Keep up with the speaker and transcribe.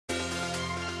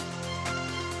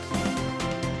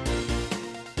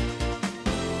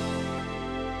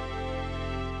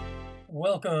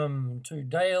Welcome to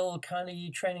Dale Carnegie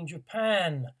Training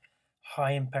Japan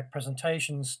high impact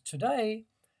presentations. Today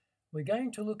we're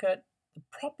going to look at the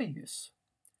proper use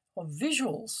of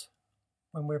visuals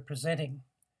when we're presenting.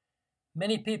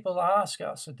 Many people ask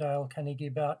us at Dale Carnegie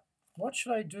about what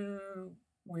should I do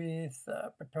with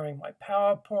preparing my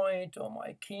PowerPoint or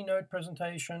my keynote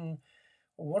presentation,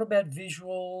 or what about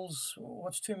visuals,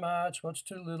 what's too much, what's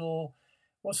too little,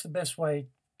 what's the best way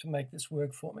to make this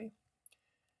work for me?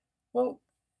 Well,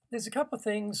 there's a couple of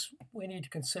things we need to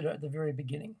consider at the very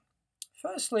beginning.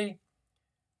 Firstly,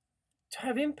 to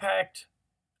have impact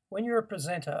when you're a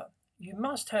presenter, you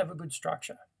must have a good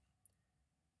structure.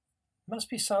 It must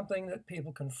be something that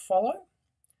people can follow.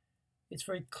 It's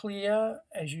very clear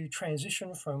as you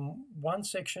transition from one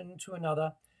section to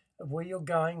another of where you're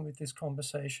going with this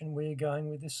conversation, where you're going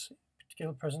with this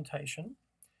particular presentation.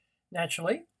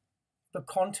 Naturally, the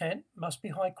content must be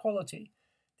high quality.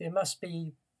 There must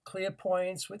be clear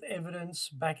points with evidence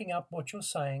backing up what you're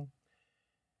saying.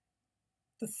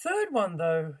 The third one,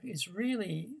 though, is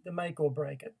really the make or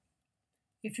break it.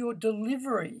 If your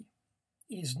delivery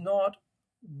is not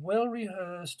well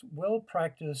rehearsed, well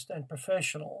practiced, and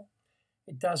professional,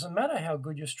 it doesn't matter how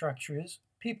good your structure is.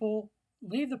 People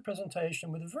leave the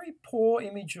presentation with a very poor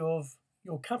image of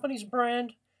your company's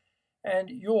brand and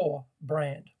your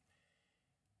brand.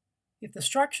 If the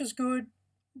structure's good,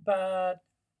 but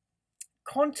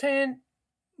content,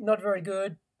 not very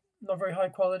good, not very high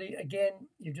quality, again,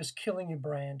 you're just killing your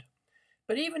brand.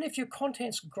 But even if your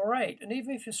content's great, and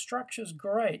even if your structure's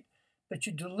great, but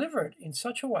you deliver it in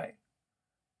such a way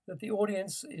that the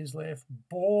audience is left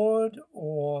bored,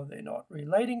 or they're not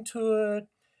relating to it,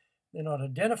 they're not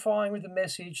identifying with the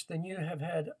message, then you have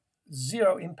had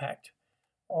zero impact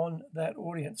on that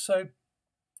audience. So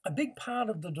a big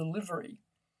part of the delivery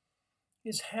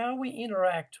is how we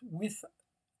interact with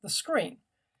the screen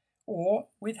or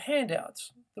with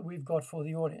handouts that we've got for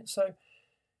the audience. So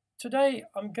today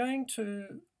I'm going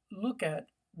to look at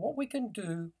what we can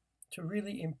do to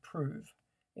really improve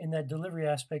in that delivery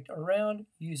aspect around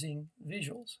using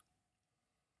visuals.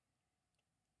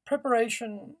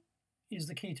 Preparation is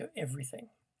the key to everything.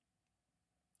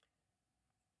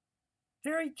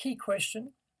 Very key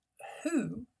question: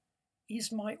 who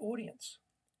is my audience?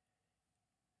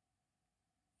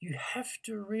 You have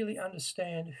to really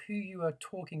understand who you are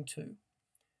talking to.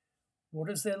 What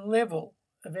is their level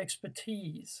of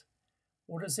expertise?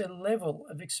 What is their level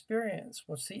of experience?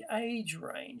 What's the age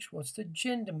range? What's the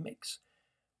gender mix?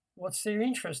 What's their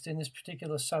interest in this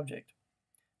particular subject?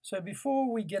 So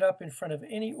before we get up in front of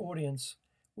any audience,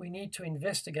 we need to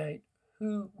investigate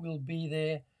who will be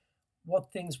there,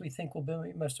 what things we think will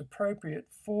be most appropriate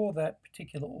for that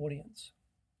particular audience.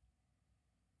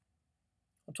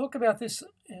 I'll talk about this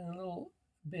in a little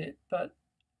bit, but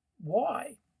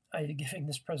why are you giving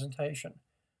this presentation?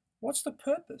 What's the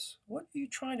purpose? What are you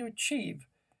trying to achieve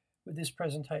with this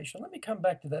presentation? Let me come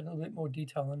back to that in a little bit more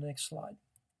detail on the next slide.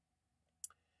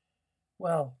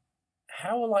 Well,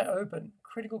 how will I open?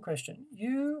 Critical question.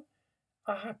 You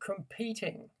are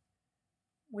competing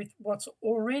with what's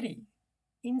already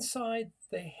inside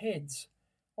the heads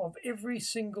of every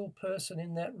single person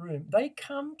in that room. They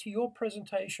come to your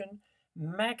presentation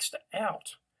maxed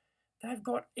out. They've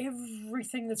got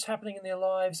everything that's happening in their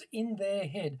lives in their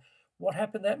head. What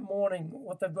happened that morning,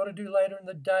 what they've got to do later in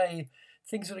the day,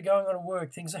 things that are going on at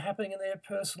work, things that are happening in their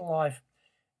personal life.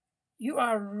 You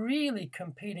are really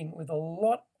competing with a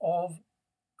lot of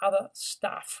other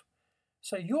stuff.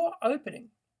 So your opening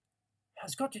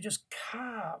has got to just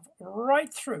carve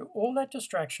right through all that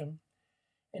distraction,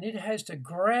 and it has to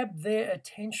grab their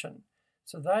attention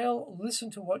so they'll listen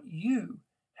to what you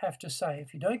have to say.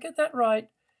 If you don't get that right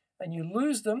and you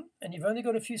lose them and you've only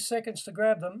got a few seconds to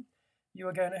grab them, you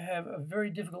are going to have a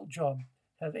very difficult job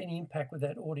to have any impact with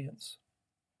that audience.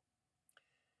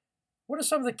 What are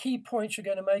some of the key points you're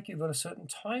going to make? You've got a certain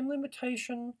time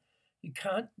limitation. You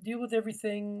can't deal with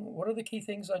everything. What are the key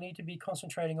things I need to be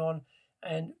concentrating on?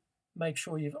 And make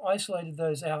sure you've isolated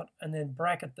those out and then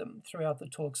bracket them throughout the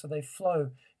talk so they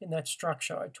flow in that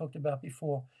structure I talked about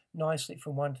before nicely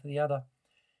from one to the other.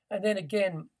 And then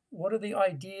again, what are the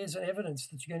ideas and evidence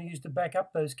that you're going to use to back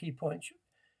up those key points?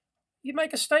 You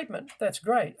make a statement. That's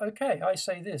great. Okay, I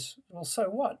say this. Well, so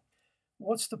what?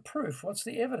 What's the proof? What's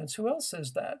the evidence? Who else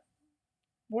says that?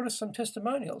 What are some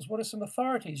testimonials? What are some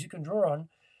authorities you can draw on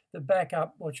that back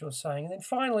up what you're saying? And then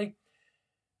finally,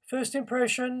 first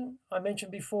impression, I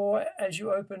mentioned before, as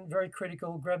you open, very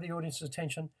critical, grab the audience's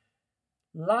attention.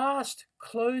 Last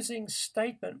closing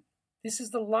statement. This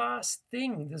is the last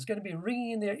thing that's going to be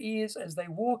ringing in their ears as they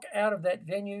walk out of that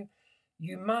venue.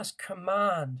 You must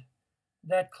command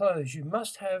that close. You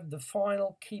must have the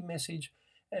final key message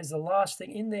as the last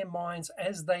thing in their minds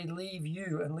as they leave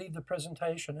you and leave the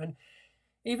presentation. And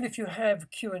even if you have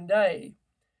Q&A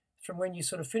from when you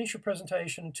sort of finish your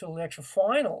presentation until the actual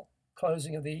final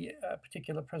closing of the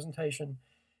particular presentation,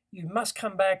 you must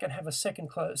come back and have a second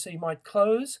close. So you might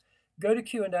close, go to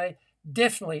Q&A.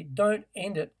 Definitely don't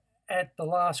end it at the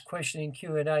last question in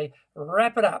Q&A.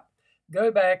 Wrap it up.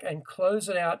 Go back and close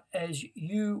it out as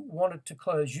you want it to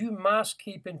close. You must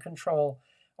keep in control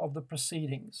of the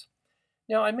proceedings.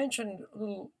 Now, I mentioned a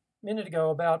little minute ago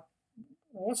about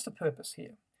what's the purpose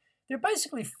here. There are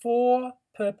basically 4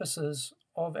 purposes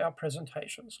of our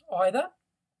presentations. Either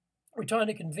we're trying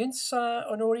to convince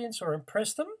an audience or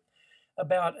impress them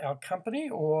about our company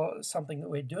or something that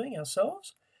we're doing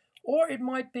ourselves, or it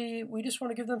might be we just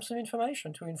want to give them some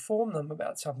information to inform them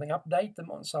about something, update them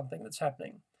on something that's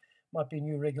happening. Might be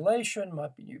new regulation,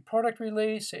 might be new product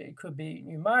release, it could be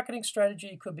new marketing strategy,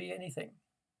 it could be anything.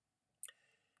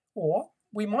 Or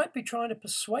we might be trying to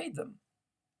persuade them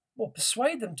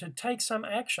to take some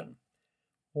action.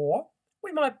 Or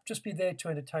we might just be there to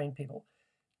entertain people.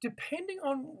 Depending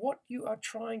on what you are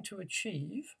trying to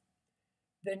achieve,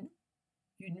 then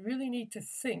you really need to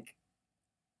think,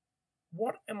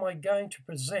 what am I going to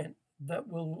present that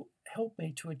will help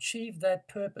me to achieve that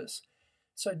purpose?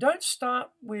 So don't start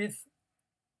with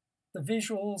the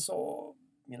visuals or,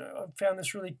 I found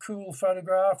this really cool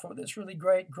photograph or this really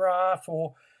great graph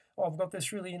or I've got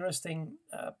this really interesting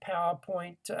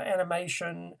PowerPoint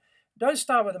animation. Don't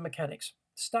start with the mechanics.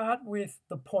 Start with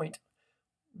the point.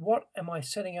 What am I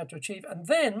setting out to achieve? And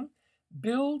then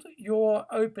build your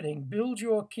opening, build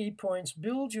your key points,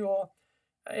 build your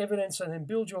evidence, and then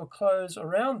build your close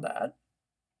around that,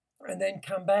 and then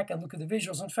come back and look at the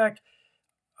visuals. In fact,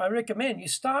 I recommend you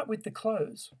start with the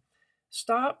close.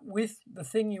 Start with the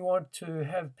thing you want to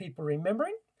have people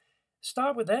remembering.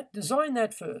 Start with that. Design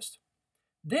that first.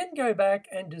 Then go back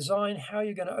and design how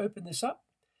you're going to open this up.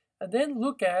 And then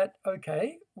look at,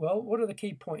 okay, well, what are the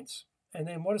key points? And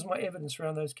then what is my evidence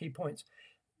around those key points?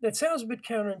 That sounds a bit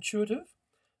counterintuitive,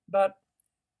 but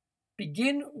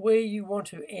begin where you want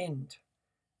to end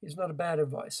is not a bad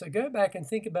advice. So go back and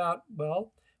think about,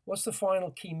 well, what's the final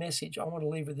key message I want to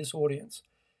leave with this audience?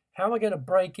 How am I going to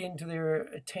break into their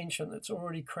attention that's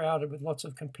already crowded with lots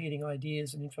of competing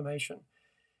ideas and information?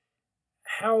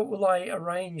 How will I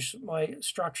arrange my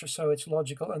structure so it's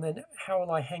logical? And then how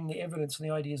will I hang the evidence and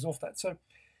the ideas off that? So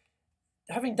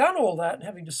having done all that and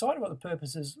having decided what the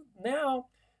purpose is, now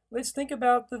let's think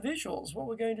about the visuals, what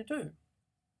we're going to do.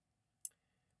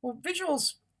 Well,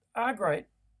 visuals are great.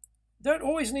 Don't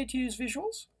always need to use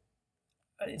visuals.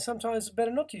 Sometimes it's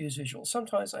better not to use visuals.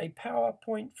 Sometimes a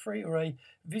PowerPoint-free or a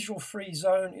visual-free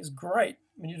zone is great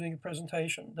when you're doing a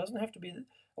presentation. It doesn't have to be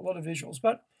a lot of visuals,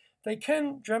 but they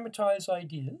can dramatize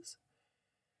ideas.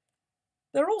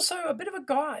 They're also a bit of a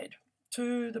guide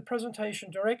to the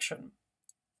presentation direction.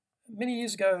 Many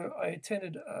years ago, I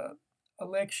attended a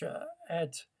lecture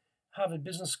at Harvard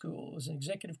Business School. It was an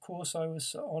executive course I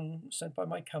was on, sent by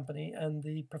my company, and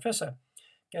the professor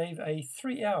gave a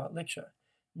 3-hour lecture.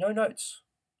 No notes.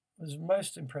 It was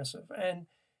most impressive. And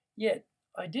yet,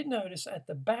 I did notice at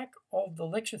the back of the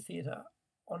lecture theatre,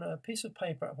 on a piece of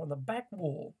paper up on the back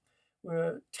wall,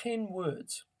 were 10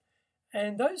 words.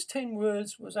 And those 10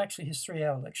 words was actually his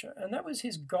 3-hour lecture. And that was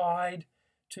his guide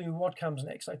to what comes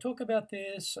next. I talk about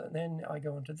this, and then I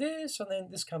go on to this, and then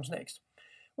this comes next.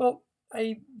 Well,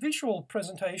 a visual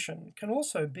presentation can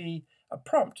also be a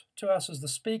prompt to us as the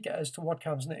speaker as to what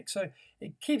comes next. So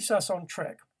it keeps us on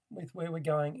track with where we're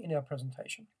going in our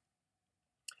presentation.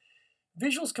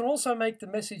 Visuals can also make the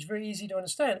message very easy to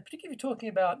understand, particularly if you're talking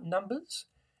about numbers.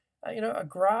 A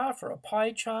graph or a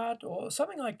pie chart or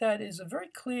something like that is a very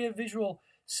clear visual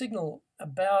signal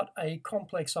about a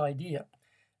complex idea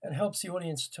and helps the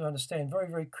audience to understand very,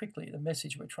 very quickly the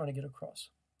message we're trying to get across.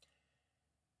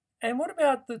 And what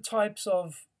about the types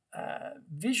of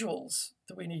visuals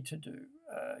that we need to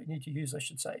use, I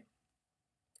should say?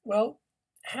 Well,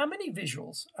 how many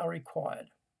visuals are required?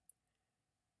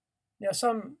 Now,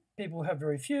 some people have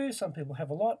very few, some people have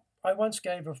a lot. I once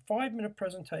gave a 5-minute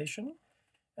presentation,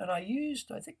 and I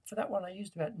think for that one I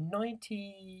used about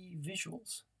 90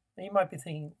 visuals. Now you might be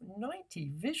thinking,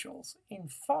 90 visuals in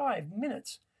 5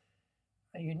 minutes?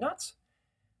 Are you nuts?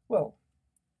 Well,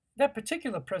 that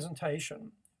particular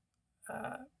presentation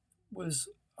was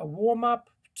a warm-up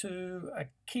to a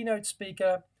keynote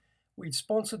speaker. We'd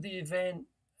sponsored the event,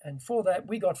 and for that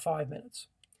we got 5 minutes.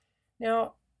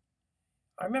 Now,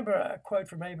 I remember a quote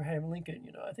from Abraham Lincoln,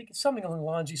 I think it's something along the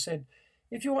lines, he said,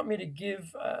 if you want me to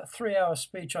give a 3-hour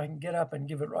speech, I can get up and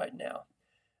give it right now.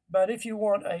 But if you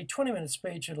want a 20-minute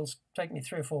speech, it'll take me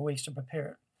 3 or 4 weeks to prepare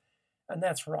it. And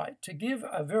that's right. To give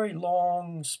a very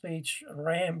long speech, a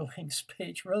rambling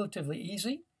speech, relatively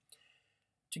easy.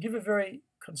 To give a very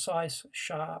concise,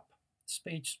 sharp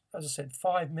speech, as I said,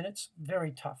 5 minutes,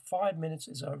 very tough. 5 minutes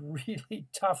is a really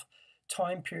tough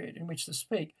time period in which to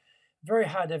speak. Very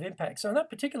hard to have impact. So in that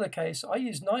particular case, I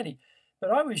used 90,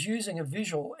 but I was using a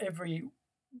visual every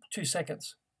 2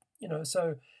 seconds.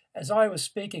 So as I was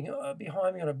speaking,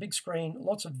 behind me on a big screen,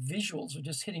 lots of visuals were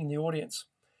just hitting the audience.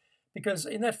 Because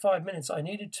in that 5 minutes, I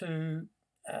needed to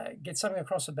get something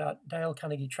across about Dale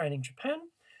Carnegie Training Japan.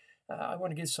 I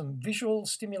want to give some visual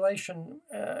stimulation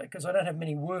because I don't have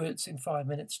many words in 5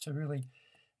 minutes to really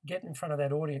get in front of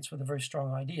that audience with a very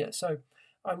strong idea. So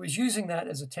I was using that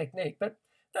as a technique, but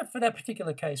that for that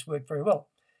particular case worked very well.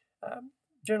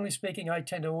 Generally speaking, I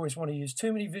tend to always want to use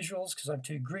too many visuals because I'm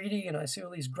too greedy and I see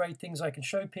all these great things I can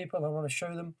show people. I want to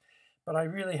show them, but I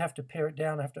really have to pare it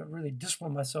down. I have to really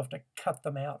discipline myself to cut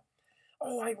them out.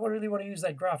 Oh, I really want to use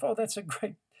that graph. Oh, that's a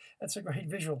great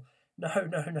visual. No,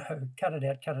 cut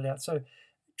it out. So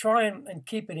try and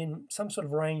keep it in some sort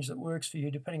of range that works for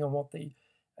you depending on what the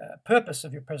purpose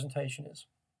of your presentation is.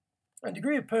 And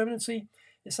degree of permanency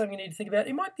is something you need to think about.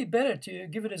 It might be better to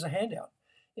give it as a handout.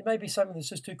 It may be something that's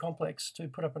just too complex to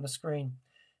put up on a screen.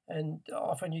 And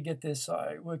often you get this.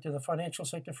 I worked in the financial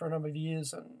sector for a number of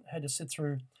years and had to sit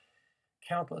through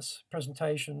countless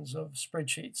presentations of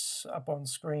spreadsheets up on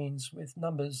screens with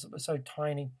numbers that were so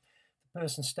tiny. The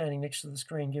person standing next to the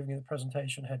screen giving you the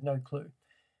presentation had no clue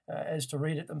as to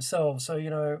read it themselves. So,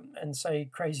 and say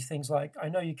crazy things like, I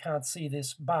know you can't see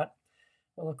this, but,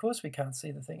 well, of course we can't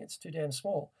see the thing. It's too damn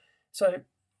small. So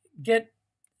get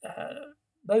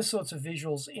those sorts of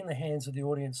visuals in the hands of the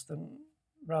audience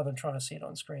rather than trying to see it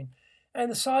on screen.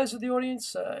 And the size of the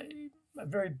audience, a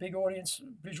very big audience,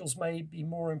 visuals may be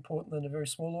more important than a very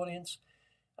small audience.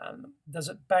 Does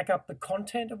it back up the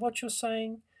content of what you're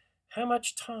saying? How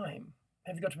much time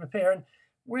have you got to prepare? And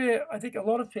where I think a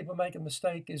lot of people make a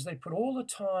mistake is they put all the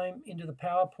time into the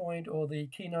PowerPoint or the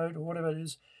keynote or whatever it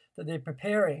is that they're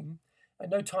preparing and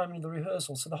no time in the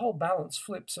rehearsal. So the whole balance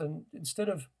flips, and instead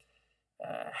of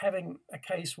having a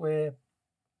case where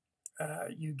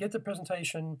you get the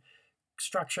presentation,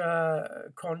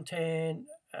 structure, content,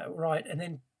 right, and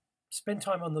then spend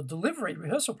time on the delivery,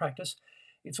 rehearsal practice,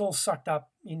 it's all sucked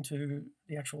up into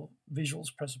the actual visuals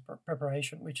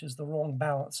preparation, which is the wrong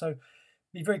balance. So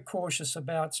be very cautious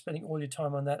about spending all your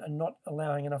time on that and not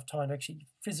allowing enough time to actually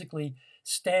physically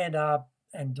stand up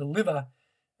and deliver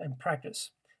and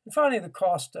practice. And finally, the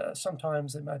cost.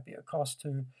 Sometimes there might be a cost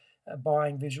to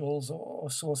buying visuals or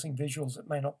sourcing visuals. It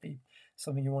may not be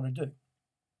something you want to do.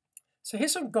 So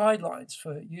here's some guidelines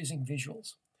for using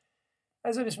visuals.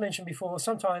 As I just mentioned before,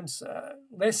 sometimes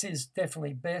less is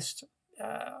definitely best.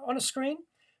 On a screen,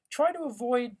 try to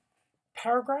avoid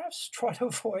paragraphs, try to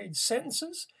avoid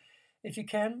sentences if you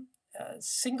can.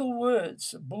 Single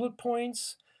words, bullet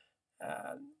points,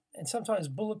 and sometimes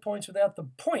bullet points without the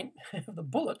point of the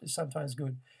bullet is sometimes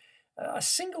good. A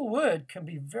single word can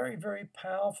be very, very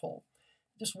powerful.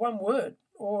 Just one word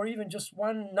or even just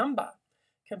one number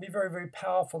can be very, very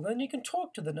powerful. Then you can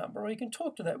talk to the number or you can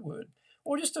talk to that word,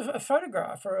 or just a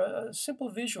photograph or a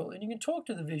simple visual, and you can talk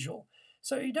to the visual.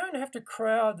 So you don't have to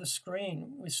crowd the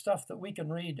screen with stuff that we can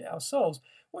read ourselves.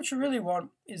 What you really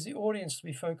want is the audience to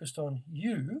be focused on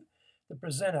you, the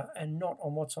presenter, and not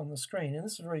on what's on the screen. And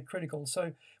this is very critical.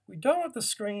 So we don't want the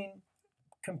screen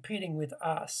competing with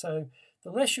us. So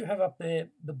the less you have up there,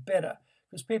 the better,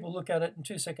 because people look at it in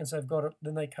 2 seconds, they've got it,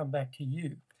 then they come back to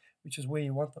you, which is where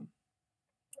you want them.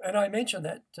 And I mention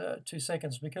that 2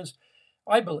 seconds because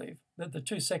I believe that the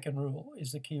 2-second rule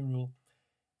is the key rule.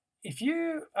 If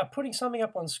you are putting something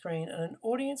up on screen and an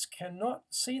audience cannot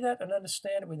see that and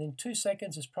understand it within 2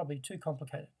 seconds, it's probably too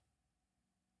complicated.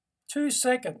 2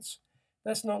 seconds,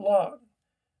 that's not long.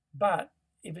 But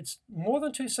if it's more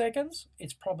than 2 seconds,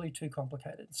 it's probably too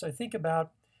complicated. So think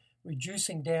about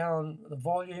reducing down the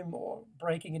volume or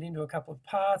breaking it into a couple of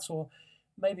parts, or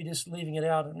maybe just leaving it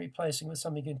out and replacing with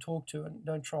something you can talk to, and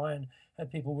don't try and have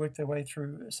people work their way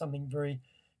through something very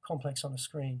complex on a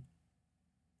screen.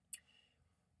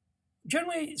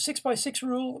 Generally, 6x6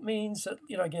 rule means that,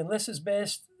 again, less is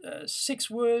best. 6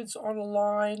 words on a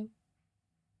line,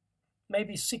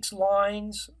 maybe 6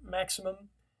 lines maximum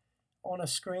on a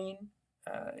screen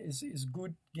is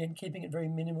good. Again, keeping it very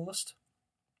minimalist.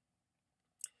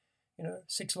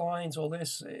 6 lines or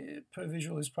less per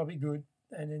visual is probably good,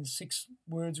 and then 6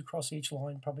 words across each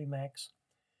line, probably max.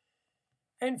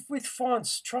 And with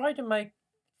fonts, try to make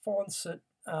fonts that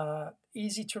are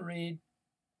easy to read.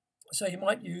 So you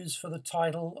might use for the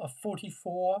title a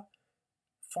 44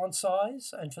 font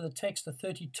size, and for the text a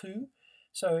 32.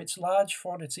 So it's large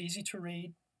font, it's easy to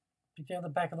read, down the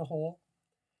back of the hall.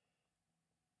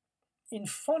 In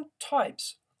font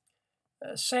types,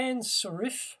 sans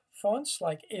serif fonts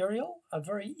like Arial are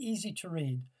very easy to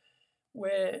read,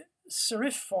 where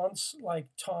serif fonts like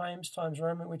Times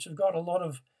Roman, which have got a lot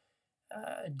of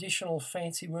additional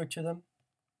fancy work to them,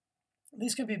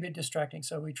 these can be a bit distracting.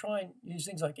 So we try and use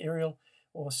things like Arial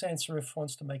or sans serif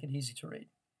fonts to make it easy to read.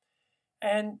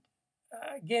 And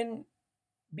again,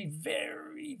 be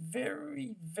very,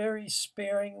 very, very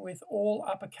sparing with all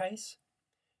uppercase.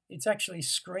 It's actually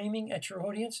screaming at your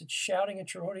audience. It's shouting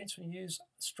at your audience when you use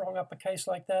strong uppercase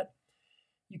like that.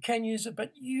 You can use it,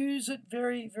 but use it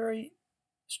very, very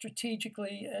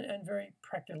strategically and very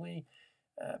practically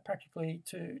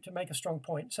to make a strong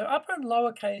point. So upper and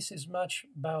lower case is much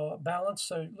balanced,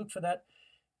 so look for that.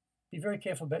 Be very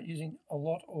careful about using a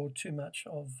lot or too much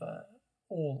of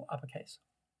all uppercase.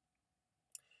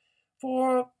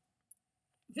 For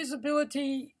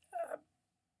visibility,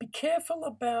 be careful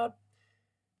about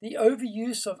the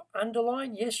overuse of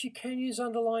underline. Yes, you can use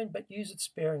underline, but use it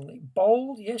sparingly.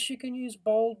 Bold, yes, you can use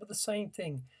bold, but the same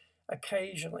thing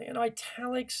occasionally. And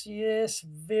italics, yes,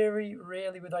 very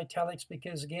rarely with italics,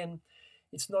 because again,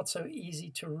 it's not so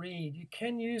easy to read. You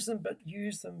can use them, but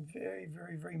use them very,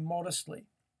 very, very modestly.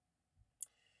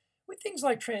 With things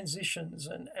like transitions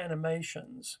and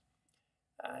animations,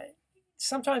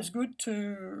 sometimes good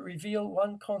to reveal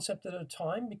one concept at a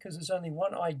time, because there's only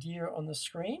one idea on the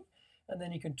screen, and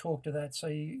then you can talk to that, so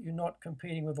you're not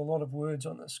competing with a lot of words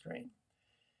on the screen.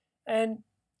 And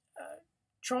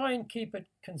try and keep it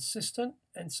consistent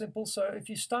and simple. So if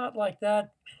you start like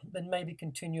that, then maybe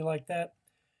continue like that,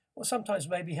 or sometimes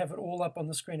maybe have it all up on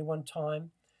the screen at one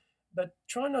time. But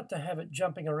try not to have it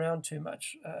jumping around too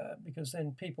much, because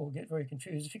then people get very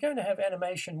confused. If you're going to have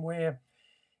animation where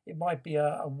it might be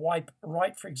a wipe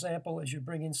right, for example, as you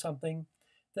bring in something,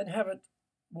 then have it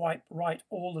wipe right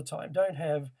all the time. Don't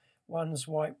have one's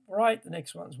wipe right, the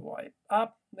next one's wipe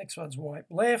up, next one's wipe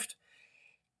left,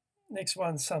 next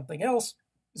one's something else.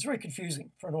 It's very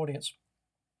confusing for an audience.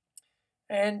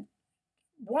 And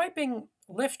wiping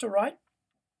left to right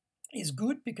is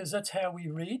good, because that's how we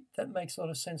read. That makes a lot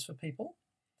of sense for people.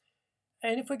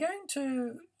 And if we're going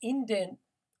to indent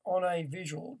on a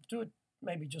visual, do it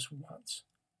maybe just once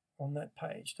on that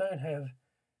page. Don't have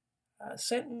a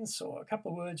sentence or a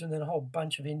couple of words and then a whole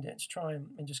bunch of indents. Try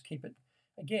and just keep it,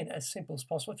 again, as simple as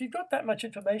possible. If you've got that much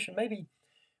information, maybe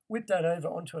whip that over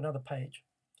onto another page.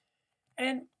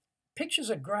 And pictures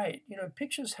are great. You know,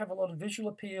 pictures have a lot of visual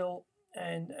appeal,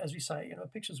 and as we say, you know, a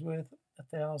picture's worth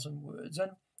 1,000 words.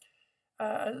 And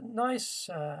a nice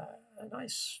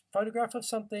photograph of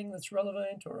something that's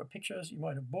relevant, or a picture, you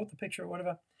might have bought the picture or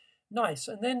whatever, nice.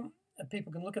 And then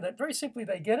people can look at that very simply.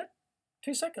 They get it,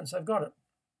 2 seconds, they've got it.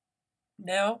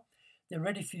 Now they're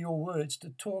ready for your words to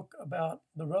talk about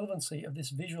the relevancy of this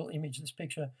visual image, this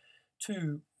picture,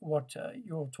 to what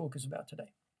your talk is about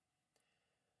today.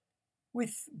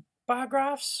 With bar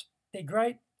graphs, they're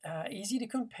great, easy to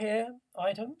compare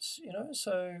items, you know,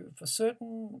 so for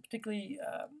certain, particularly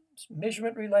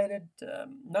measurement related,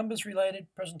 numbers related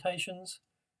presentations,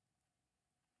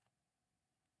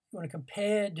 you want to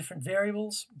compare different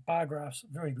variables, bar graphs,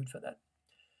 very good for that.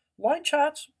 Line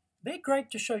charts, they're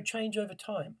great to show change over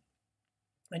time.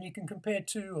 And you can compare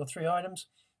 2 or 3 items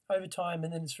over time,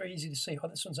 and then it's very easy to see, oh,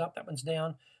 this one's up, that one's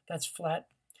down, that's flat.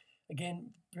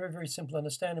 Again, very, very simple to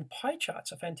understand. And pie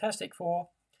charts are fantastic for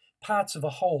parts of a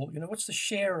whole. You know, what's the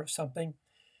share of something?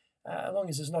 As long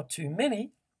as there's not too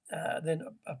many, then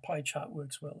a pie chart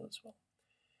works well as well.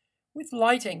 With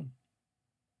lighting,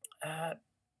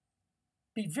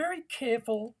 be very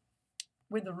careful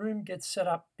when the room gets set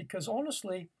up, because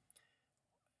honestly,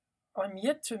 I'm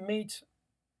yet to meet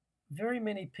very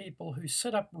many people who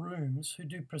set up rooms who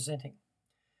do presenting.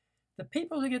 The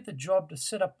people who get the job to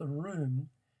set up the room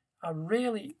are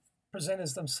rarely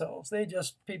presenters themselves. They're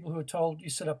just people who are told, you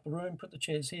set up the room, put the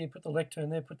chairs here, put the lectern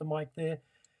there, put the mic there.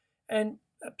 And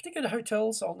particularly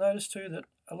hotels, I'll notice too that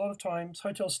a lot of times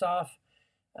hotel staff,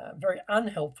 very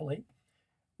unhelpfully,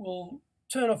 will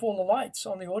turn off all the lights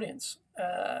on the audience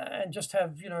and just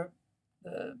have, you know,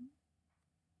 the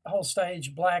whole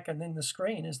stage black, and then the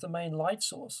screen is the main light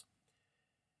source.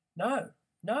 No,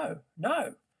 no,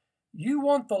 no. You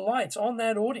want the lights on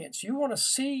that audience. You want to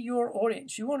see your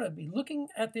audience. You want to be looking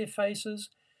at their faces.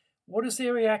 What is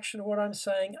their reaction to what I'm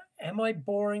saying? Am I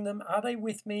boring them? Are they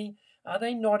with me? Are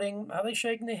they nodding? Are they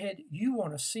shaking their head? You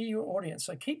want to see your audience.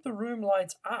 So keep the room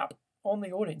lights up on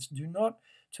the audience. Do not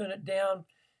turn it down.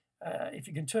 If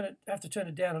you can have to turn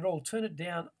it down at all, turn it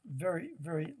down very,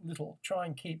 very little. Try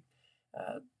and keep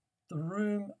the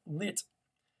room lit.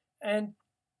 And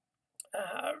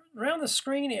around the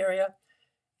screen area,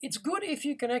 it's good if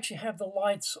you can actually have the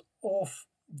lights off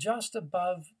just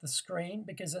above the screen,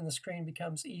 because then the screen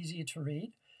becomes easier to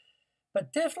read.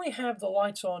 But definitely have the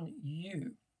lights on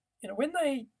you. You know, when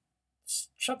they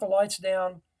shut the lights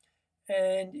down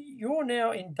and you're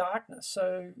now in darkness,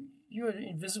 so you're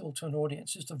invisible to an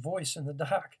audience, just a voice in the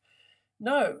dark.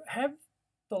 No, have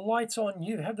the lights on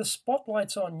you, have the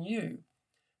spotlights on you,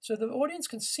 so the audience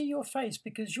can see your face,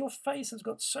 because your face has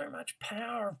got so much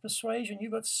power of persuasion.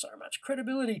 You've got so much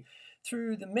credibility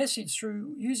through the message,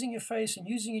 through using your face and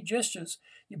using your gestures,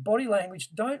 your body language.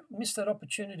 Don't miss that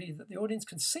opportunity that the audience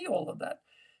can see all of that.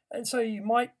 And so you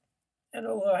might, and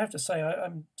although I have to say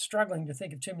I'm struggling to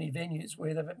think of too many venues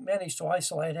where they've managed to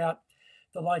isolate out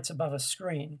the lights above a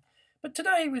screen. But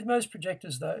today, with most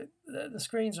projectors, though, the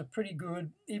screens are pretty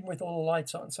good, even with all the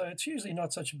lights on. So it's usually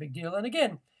not such a big deal. And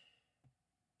again,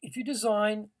 if you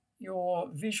design your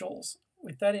visuals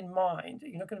with that in mind,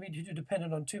 you're not going to be too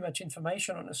dependent on too much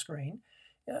information on a screen.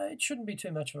 It shouldn't be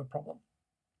too much of a problem.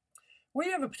 When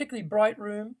you have a particularly bright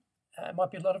room, it might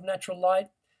be a lot of natural light,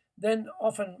 then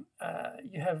often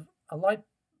you have a light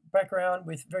background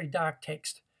with very dark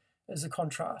text as a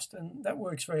contrast, and that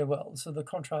works very well. So the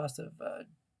contrast of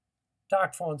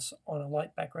dark fonts on a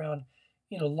light background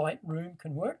in a light room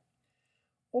can work.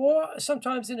 Or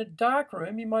sometimes in a dark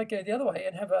room, you might go the other way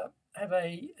and have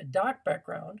a dark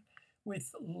background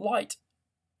with light,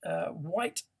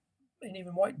 white, and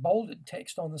even white bolded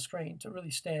text on the screen to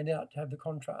really stand out, to have the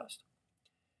contrast.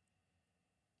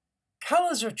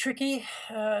 Colors are tricky.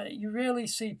 You rarely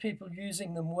see people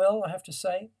using them well, I have to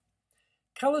say.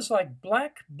 Colors like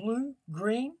black, blue,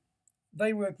 green,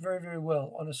 they work very, very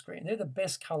well on a screen. They're the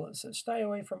best colors. So stay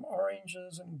away from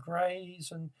oranges and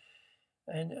grays and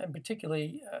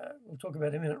particularly, we'll talk about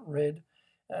in a minute, red.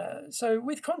 So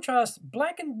with contrast,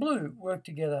 black and blue work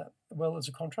together well as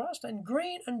a contrast, and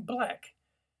green and black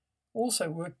also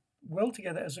work well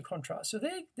together as a contrast. So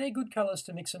they're good colors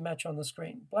to mix and match on the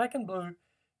screen. Black and blue,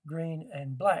 green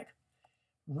and black.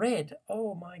 Red,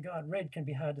 oh my God, red can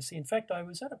be hard to see. In fact, I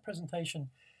was at a presentation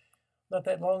not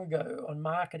that long ago on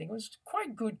marketing. It was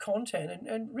quite good content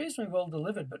and reasonably well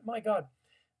delivered, but my God,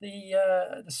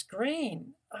 the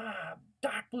screen,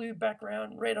 dark blue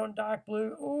background, red on dark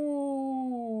blue,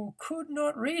 ooh, could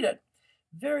not read it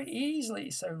very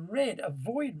easily. So red,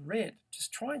 avoid red.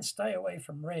 Just try and stay away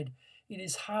from red. It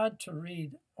is hard to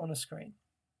read on a screen.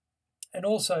 And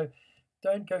also,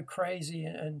 don't go crazy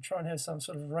and try and have some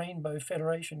sort of rainbow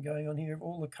federation going on here of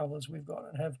all the colors we've got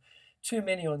and have too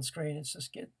many on screen. It's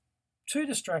just get too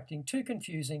distracting, too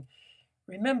confusing.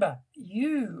 Remember,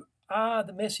 you are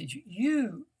the message.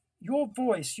 You, your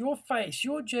voice, your face,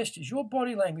 your gestures, your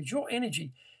body language, your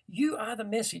energy, you are the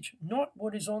message, not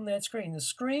what is on that screen. The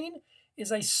screen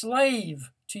is a slave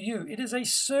to you. It is a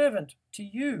servant to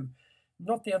you,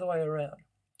 not the other way around.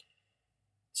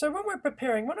 So when we're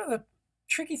preparing, one of the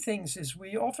tricky things is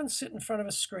we often sit in front of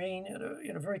a screen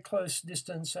at a very close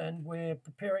distance and we're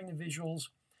preparing the visuals,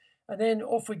 and then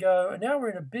off we go, and now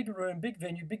we're in a big room, big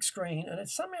venue, big screen, and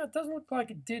somehow it doesn't look like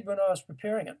it did when I was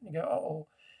preparing it. You go, uh-oh,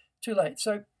 too late.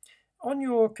 So on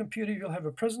your computer, you'll have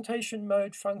a presentation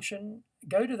mode function.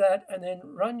 Go to that and then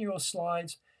run your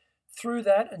slides through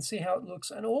that and see how it looks.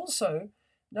 And also,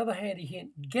 another handy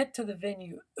hint, get to the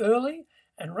venue early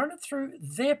and run it through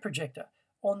their projector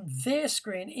on their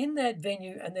screen in that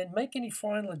venue, and then make any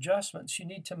final adjustments you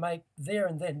need to make there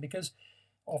and then, because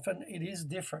often it is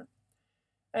different.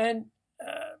 And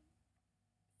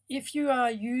if you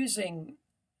are using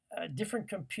different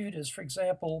computers, for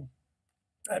example,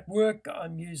 at work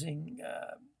I'm using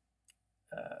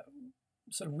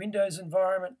sort of Windows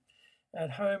environment.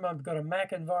 At home I've got a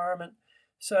Mac environment.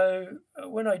 So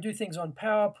when I do things on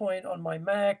PowerPoint on my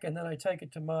Mac and then I take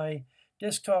it to my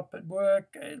desktop at work,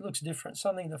 it looks different.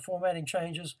 Something, the formatting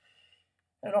changes,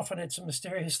 and often it's a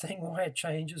mysterious thing why it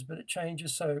changes, but it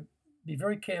changes. So be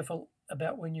very careful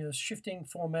about when you're shifting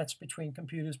formats between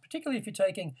computers, particularly if you're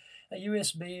taking a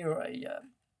USB or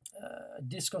a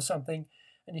disk or something,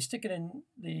 and you stick it in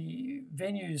the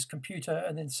venue's computer,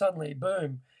 and then suddenly,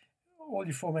 boom, all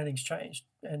your formatting's changed,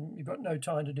 and you've got no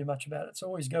time to do much about it. So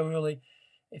always go early.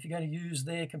 If you're going to use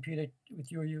their computer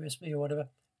with your USB or whatever,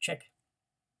 check.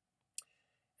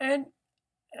 And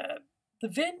the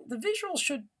visuals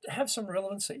should have some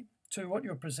relevancy to what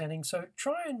you're presenting. So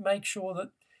try and make sure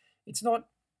that it's not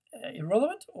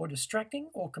irrelevant or distracting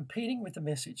or competing with the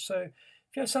message. So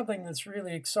if you have something that's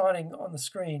really exciting on the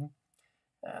screen,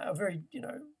 very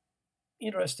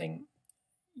interesting,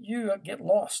 you get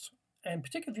lost. And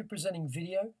particularly if you're presenting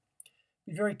video,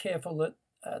 be very careful that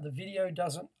the video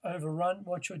doesn't overrun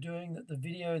what you're doing, that the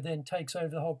video then takes over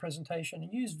the whole presentation,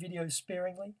 and use video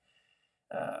sparingly.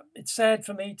 It's sad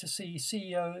for me to see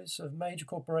CEOs of major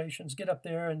corporations get up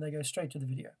there and they go straight to the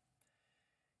video.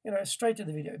 Straight to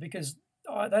the video, because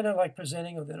they don't like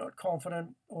presenting, or they're not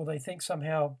confident, or they think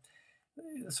somehow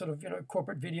the sort of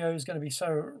corporate video is going to be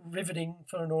so riveting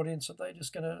for an audience that they're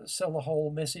just going to sell the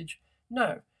whole message.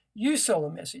 No, you sell the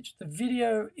message. The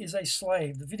video is a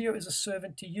slave. The video is a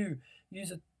servant to you.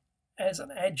 Use it as an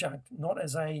adjunct, not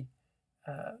as a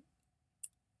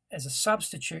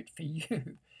substitute for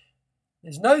you.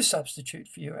 There's no substitute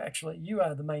for you, actually. You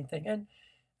are the main thing. And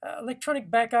electronic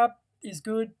backup is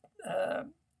good.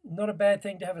 Not a bad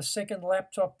thing to have a second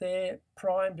laptop there,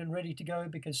 primed and ready to go,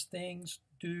 because things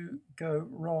do go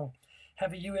wrong.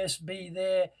 Have a USB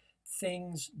there,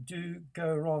 things do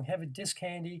go wrong. Have a disk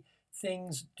handy,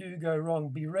 things do go wrong.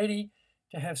 Be ready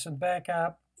to have some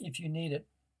backup if you need it.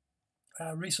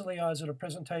 Recently I was at a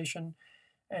presentation,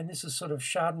 and this is sort of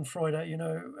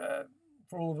schadenfreude,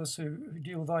 for all of us who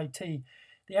deal with IT.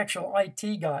 The actual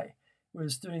IT guy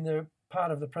was doing the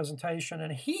part of the presentation,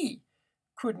 and he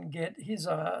couldn't get his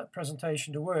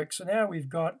presentation to work. So now we've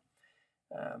got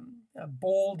a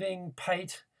balding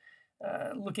pate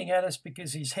looking at us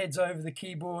because his head's over the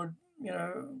keyboard,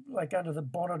 like under the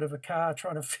bonnet of a car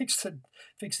trying to fix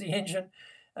the engine.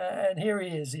 And here he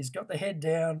is. He's got the head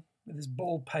down with his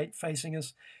bald pate facing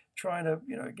us, trying to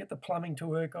get the plumbing to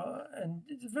work. And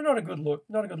it's not a good look.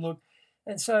 Not a good look.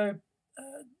 And so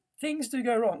things do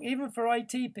go wrong. Even for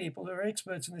IT people who are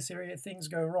experts in this area, things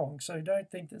go wrong. So don't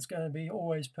think it's going to be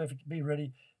always perfect. Be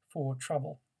ready for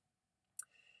trouble.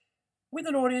 With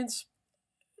an audience,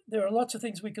 there are lots of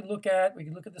things we can look at. We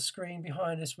can look at the screen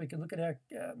behind us. We can look at our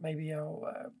maybe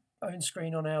our own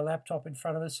screen on our laptop in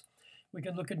front of us. We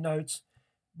can look at notes,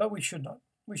 but we should not.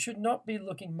 We should not be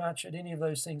looking much at any of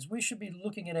those things. We should be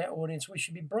looking at our audience. We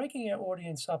should be breaking our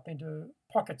audience up into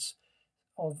pockets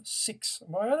of 6.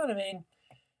 By that I mean,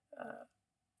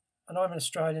 and I'm an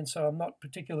Australian, so I'm not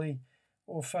particularly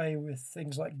au fait with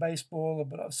things like baseball,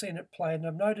 but I've seen it played, and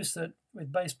I've noticed that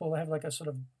with baseball they have like a sort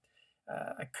of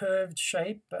a curved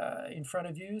shape in front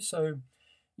of you. So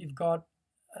you've got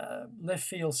left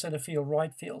field, center field,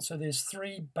 right field. So there's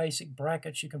 3 basic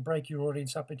brackets you can break your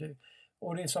audience up into.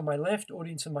 Audience on my left,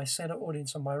 audience in my center,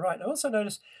 audience on my right. I also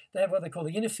noticed they have what they call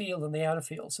the inner field and the outer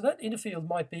field. So that inner field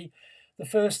might be the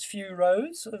first few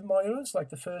rows of my audience,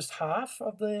 like the first half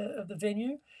of the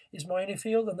venue is my inner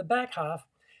field, and the back half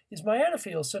is my outer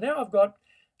field. So now I've got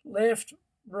left,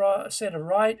 right, center,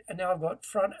 right, and now I've got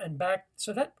front and back.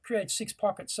 So that creates 6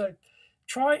 pockets. So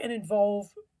try and involve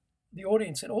the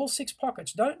audience in all 6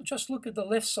 pockets. Don't just look at the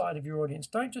left side of your audience.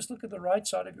 Don't just look at the right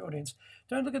side of your audience.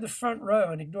 Don't look at the front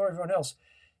row and ignore everyone else.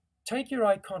 Take your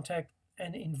eye contact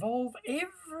and involve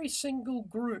every single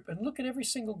group, and look at every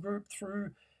single group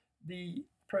through the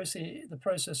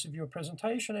process of your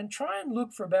presentation, and try and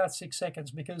look for about 6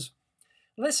 seconds, because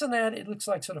less than that it looks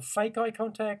like sort of fake eye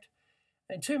contact,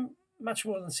 and too much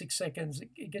more than 6 seconds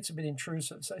it gets a bit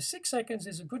intrusive. So 6 seconds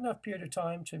is a good enough period of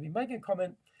time to be making a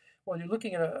comment while you're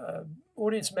looking at a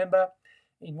audience member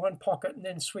in one pocket, and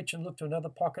then switch and look to another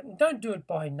pocket. And don't do it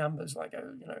by numbers like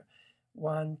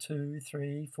 1, 2,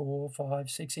 3, 4, 5,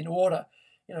 6 in order,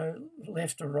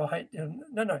 left or right.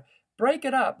 No. Break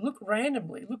it up. Look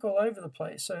randomly. Look all over the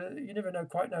place. So you never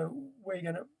quite know where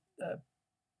you're going to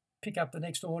pick up the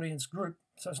next audience group.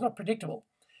 So it's not predictable.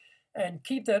 And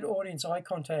keep that audience eye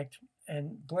contact,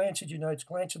 and glance at your notes,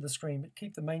 glance at the screen, but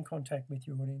keep the main contact with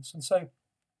your audience. And so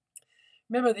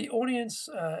remember, the audience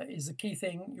is the key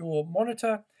thing. Your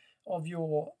monitor of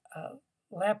your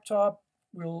laptop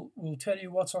will tell you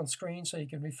what's on screen, so you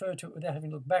can refer to it without having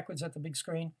to look backwards at the big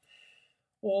screen.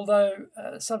 Although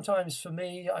sometimes for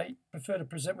me, I prefer to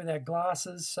present without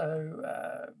glasses. So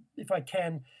if I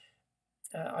can,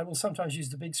 I will sometimes use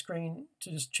the big screen to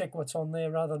just check what's on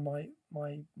there rather than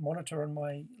my monitor on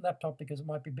my laptop, because it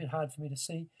might be a bit hard for me to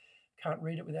see. Can't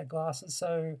read it without glasses.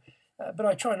 So, but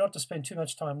I try not to spend too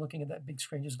much time looking at that big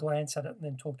screen. Just glance at it and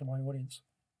then talk to my audience.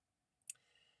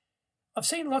 I've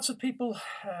seen lots of people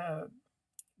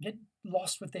get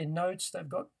lost with their notes. They've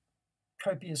got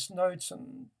copious notes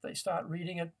and they start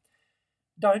reading it.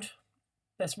 Don't.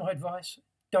 That's my advice.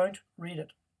 Don't read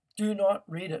it. Do not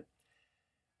read it.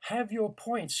 Have your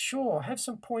points. Sure, have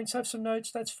some points, have some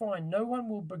notes. That's fine. No one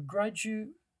will begrudge you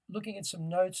looking at some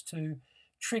notes to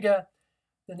trigger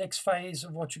the next phase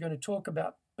of what you're going to talk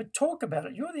about. But talk about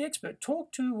it. You're the expert.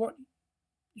 Talk to what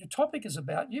your topic is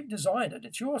about. You've designed it.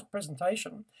 It's your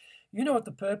presentation. You know what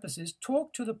the purpose is.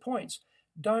 Talk to the points.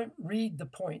 Don't read the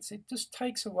points. It just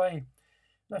takes away.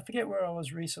 I forget where I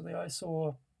was recently. I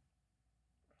saw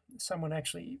someone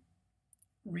actually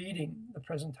reading the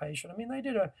presentation. I mean, they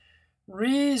did a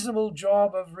reasonable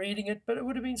job of reading it, but it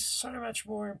would have been so much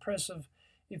more impressive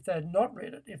if they'd not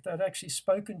read it, if they'd actually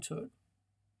spoken to it.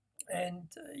 And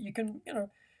you can,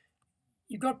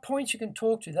 you've got points you can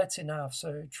talk to, that's enough.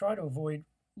 So try to avoid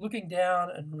looking down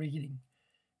and reading.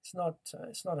 It's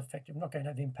not effective, not going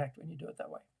to have impact when you do it that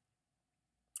way.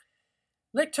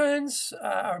 Lecterns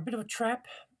are a bit of a trap.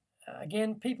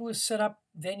 Again, people who set up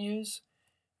venues,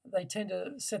 they tend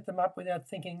to set them up without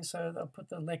thinking, so they'll put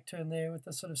the lectern there with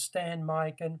the sort of stand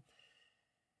mic, and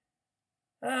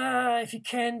if you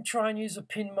can, try and use a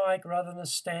pin mic rather than a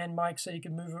stand mic so you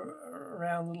can move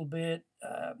around a little bit.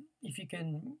 If you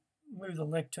can move the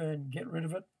lectern, get rid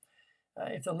of it.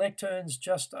 If the lectern's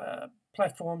just a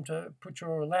platform to put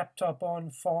your laptop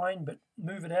on, fine, but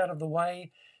move it out of the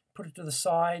way, put it to the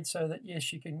side so that,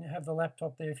 yes, you can have the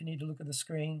laptop there if you need to look at the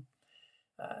screen.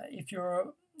 If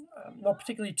you're not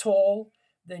particularly tall,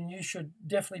 then you should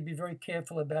definitely be very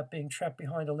careful about being trapped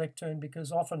behind a lectern,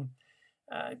 because often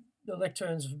the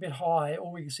lectern's a bit high.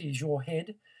 All we can see is your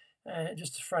head,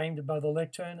 just framed above the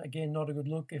lectern. Again, not a good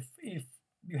look. If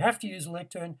you have to use a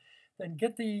lectern, then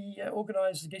get the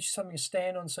organisers to get you something to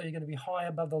stand on so you're going to be high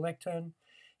above the lectern.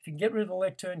 If you can get rid of the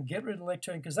lectern, get rid of the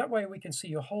lectern, because that way we can see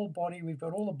your whole body. We've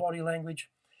got all the body language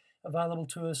available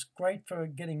to us. Great for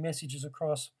getting messages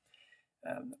across.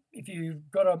 If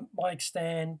you've got a mic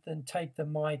stand, then take the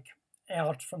mic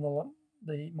out from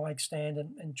the mic stand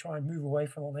and try and move away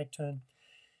from the lectern.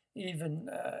 Even,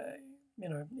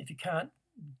 if you can't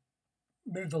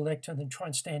move the lectern, then try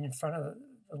and stand in front of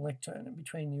the lectern and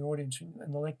between the audience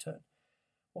and the lectern,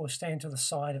 or stand to the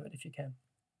side of it if you can.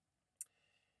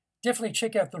 Definitely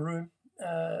check out the room.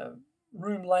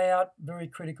 Room layout, very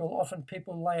critical. Often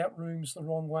people lay out rooms the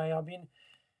wrong way.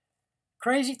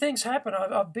 Crazy things happen.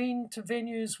 I've been to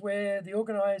venues where the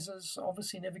organisers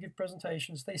obviously never give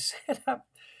presentations. They set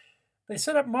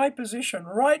up my position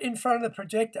right in front of the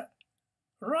projector.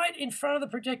 Right in front of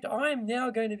the projector. I am now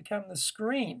going to become the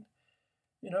screen.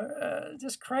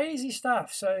 Just crazy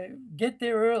stuff. So get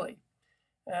there early.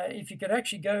 If you can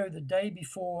actually go the day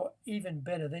before, even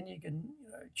better. Then you can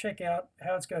check out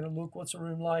how it's going to look, what's the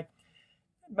room like,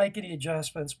 make any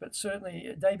adjustments, but certainly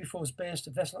a day before is best.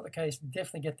 If that's not the case,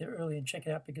 definitely get there early and check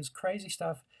it out, because crazy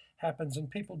stuff happens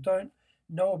and people don't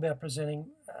know about presenting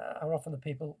are often the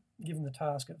people given the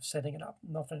task of setting it up,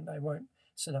 and often they won't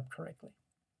set up correctly.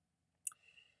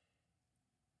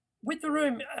 With the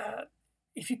room,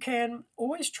 if you can,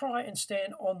 always try and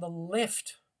stand on the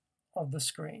left of the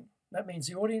screen. That means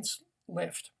the audience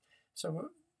left. So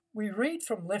we read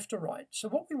from left to right. So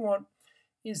what we want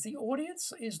is the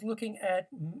audience is looking at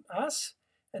us,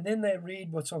 and then they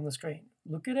read what's on the screen.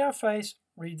 Look at our face,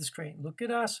 read the screen. Look at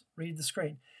us, read the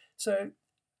screen. So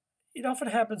it often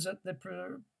happens that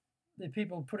the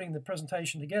people putting the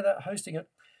presentation together, hosting it,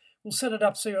 will set it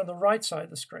up so you're on the right side of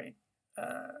the screen.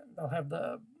 They'll have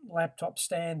the laptop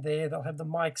stand there. They'll have the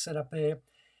mic set up there.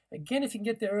 Again, if you can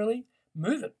get there early,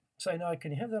 move it. Say, no,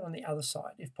 can you have that on the other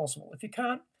side if possible? If you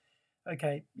can't,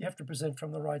 okay, you have to present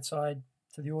from the right side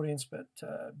to the audience, but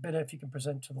better if you can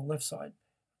present to the left side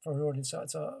for an audience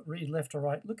side. So read left or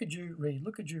right, look at you, read,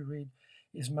 look at you, read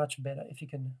is much better if you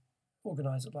can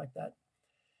organize it like that.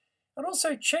 And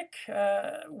also check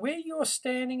where you're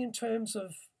standing in terms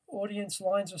of audience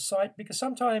lines of sight, because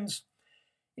sometimes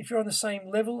if you're on the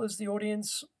same level as the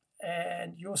audience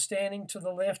and you're standing to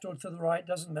the left or to the right,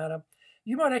 doesn't matter,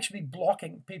 you might actually be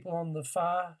blocking people on the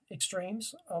far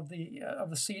extremes of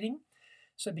the seating.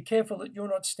 So be careful that you're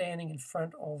not standing in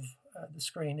front of the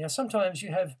screen. Now, sometimes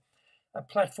you have a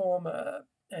platform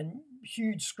and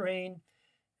huge screen,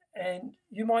 and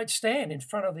you might stand in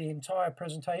front of the entire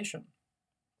presentation.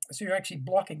 So you're actually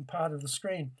blocking part of the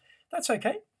screen. That's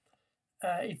okay.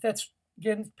 If that's,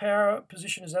 again, power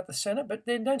position is at the center, but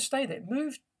then don't stay there.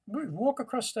 Move, walk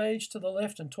across stage to the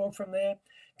left and talk from there.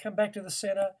 Come back to the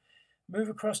center. Move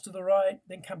across to the right,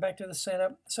 then come back to the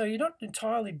center. So you're not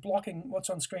entirely blocking what's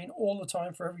on screen all the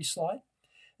time for every slide.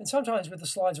 And sometimes with the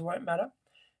slides it won't matter.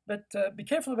 But be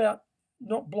careful about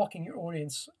not blocking your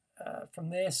audience from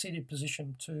their seated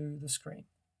position to the screen.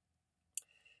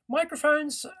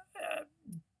 Microphones,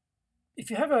 if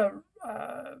you have a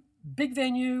big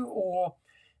venue, or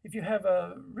if you have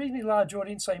a reasonably large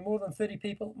audience, say more than 30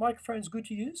 people, microphone's good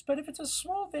to use. But if it's a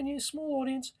small venue, small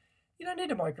audience, you don't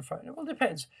need a microphone. Well, it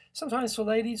depends. Sometimes for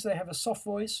ladies, they have a soft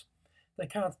voice. They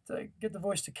can't get the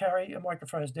voice to carry. A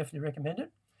microphone is definitely recommended.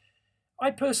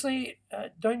 I personally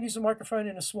don't use a microphone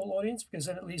in a small audience, because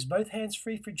then it leaves both hands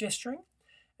free for gesturing,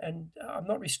 and I'm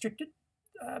not restricted.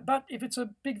 But if it's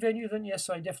a big venue, then yes,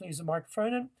 I definitely use a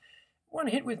microphone. And One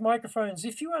hit with microphones: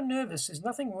 if you are nervous, there's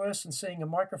nothing worse than seeing a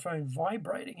microphone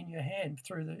vibrating in your hand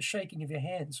through the shaking of your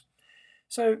hands.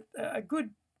 So a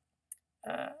good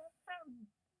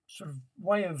sort of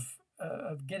way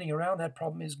of getting around that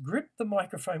problem is grip the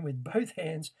microphone with both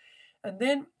hands and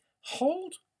then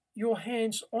hold your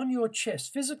hands on your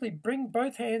chest. Physically bring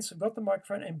both hands, I've got the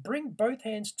microphone, and bring both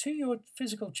hands to your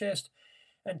physical chest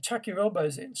and tuck your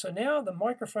elbows in. So now the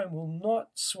microphone will not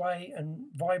sway and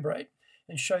vibrate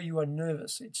and show you are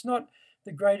nervous. It's not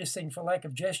the greatest thing for lack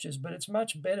of gestures, but it's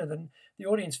much better than the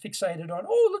audience fixated on,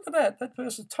 oh, look at that, that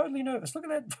person's totally nervous. Look at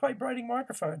that vibrating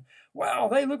microphone. Wow,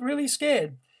 they look really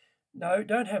scared. No,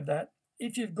 don't have that.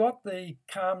 If you've got the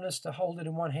calmness to hold it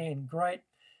in one hand, great.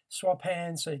 Swap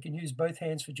hands so you can use both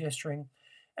hands for gesturing.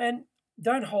 And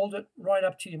don't hold it right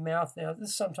up to your mouth. Now, this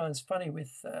is sometimes funny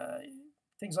with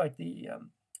things like the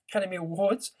Academy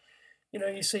Awards. You know,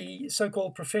 you see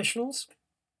so-called professionals.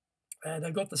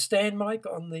 They've got the stand mic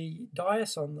on the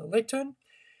dais, on the lectern,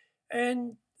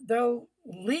 and they'll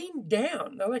lean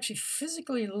down. They'll actually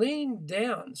physically lean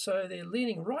down. So they're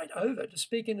leaning right over to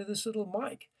speak into this little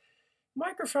mic.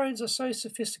 Microphones are so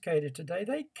sophisticated today,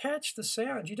 they catch the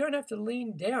sound. You don't have to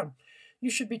lean down. You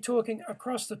should be talking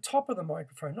across the top of the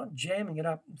microphone, not jamming it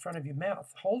up in front of your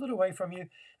mouth. Hold it away from you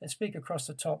and speak across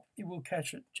the top. It will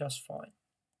catch it just fine.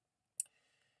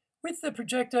 With the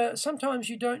projector, sometimes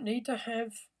you don't need to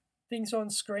have things on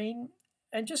screen,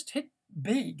 and just hit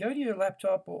B. Go to your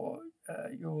laptop or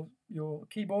your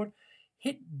keyboard,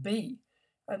 hit B,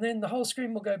 and then the whole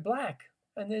screen will go black.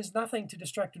 And there's nothing to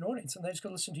distract an audience, and they've just got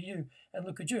to listen to you and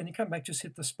look at you. And you come back, just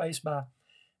hit the space bar,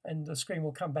 and the screen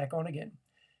will come back on again.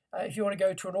 If you want to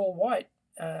go to an all-white,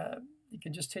 you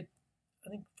can just hit, I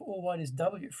think all-white is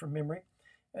W from memory,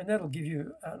 and that'll give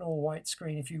you an all-white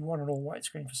screen. If you want an all-white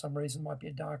screen for some reason, it might be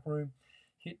a dark room,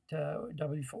 hit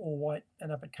W for all-white,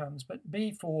 and up it comes. But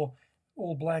B for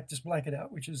all-black, just black it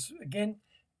out, which is, again,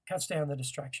 cuts down the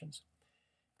distractions.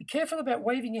 Be careful about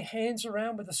waving your hands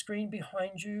around with the screen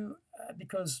behind you,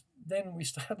 because then we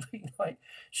start looking like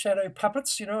shadow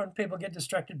puppets, you know, and people get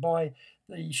distracted by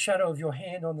the shadow of your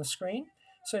hand on the screen.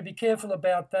 So be careful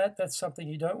about that. That's something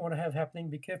you don't want to have happening.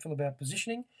 Be careful about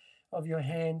positioning of your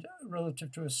hand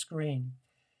relative to a screen.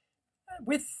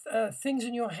 With things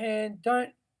in your hand,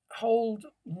 don't hold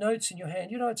notes in your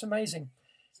hand. You know, it's amazing.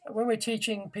 When we're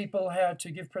teaching people how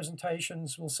to give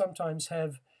presentations, we'll sometimes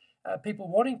have people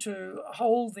wanting to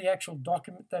hold the actual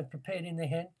document they've prepared in their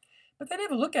hand, but they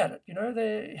never look at it. You know,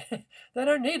 they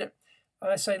don't need it.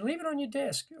 I say leave it on your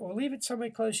desk or leave it somewhere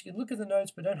close. You can look at the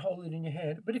notes, but don't hold it in your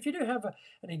hand. But if you do have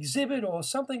an exhibit or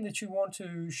something that you want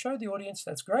to show the audience,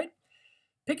 that's great.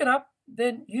 Pick it up,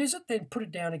 then use it, then put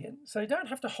it down again. So you don't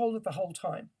have to hold it the whole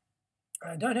time.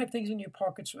 Don't have things in your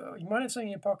pockets. You might have something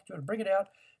in your pocket. You want to bring it out,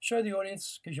 show the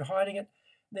audience because you're hiding it.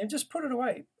 Then just put it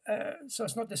away so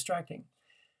it's not distracting.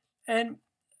 And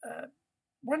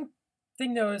one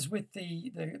thing, though, is with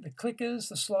the clickers,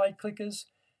 the slide clickers,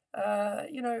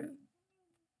 you know,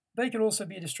 they can also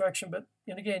be a distraction, but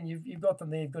and again, you've got them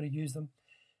there, you've got to use them.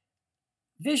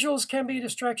 Visuals can be a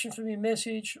distraction from your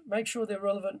message. Make sure they're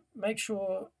relevant. Make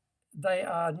sure they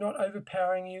are not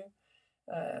overpowering you,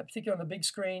 particularly on the big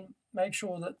screen. Make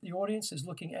sure that the audience is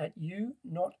looking at you,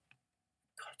 not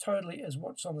totally as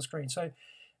what's on the screen. So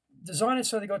design it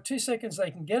so they've got 2 seconds,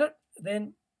 they can get it,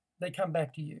 then they come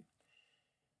back to you.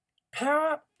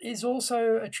 Power is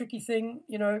also a tricky thing.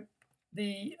 You know,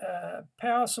 the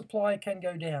power supply can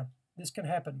go down. This can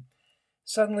happen.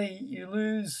 Suddenly you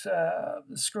lose the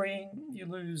screen, you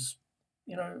lose,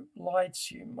 you know,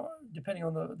 lights, you might, depending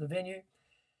on the venue.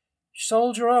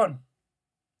 Soldier on.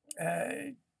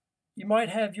 You might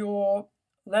have your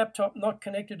laptop not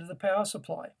connected to the power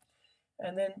supply,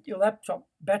 and then your laptop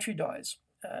battery dies.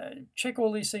 Check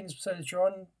all these things so that you're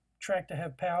on track to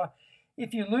have power.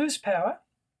 If you lose power,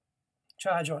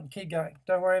 charge on, keep going.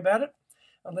 Don't worry about it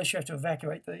unless you have to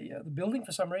evacuate the building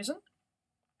for some reason,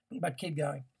 but keep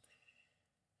going.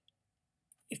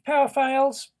 If power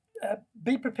fails,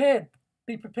 be prepared.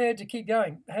 Be prepared to keep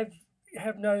going.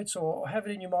 Have notes or have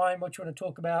it in your mind what you want to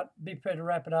talk about. Be prepared to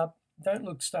wrap it up. Don't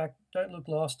look stuck. Don't look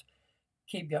lost.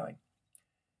 Keep going.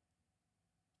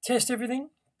 Test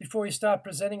everything before you start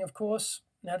presenting, of course.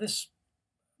 Now, this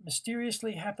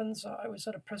mysteriously happens. I was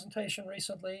at a presentation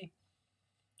recently.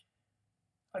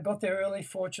 I got there early,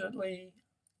 fortunately.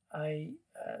 I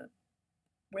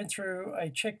went through, I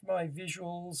checked my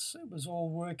visuals. It was all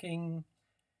working.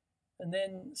 And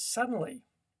then suddenly,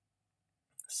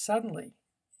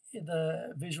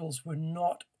 the visuals were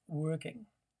not working.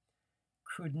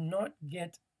 Could not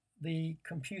get the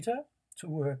computer to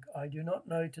work. I do not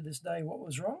know to this day what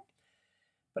was wrong,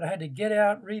 but I had to get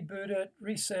out, reboot it,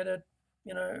 reset it,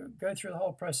 go through the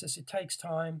whole process. It takes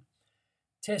time.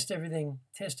 Test everything,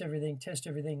 test everything, test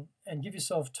everything, and give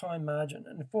yourself time margin.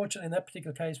 And unfortunately, in that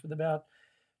particular case, with about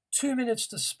 2 minutes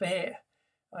to spare,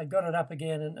 I got it up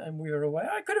again and we were away.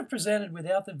 I could have presented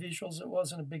without the visuals. It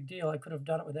wasn't a big deal. I could have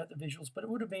done it without the visuals, but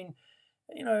it would have been,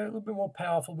 a little bit more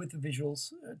powerful with the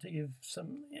visuals to give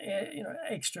some,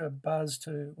 extra buzz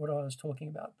to what I was talking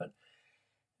about. But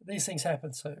these things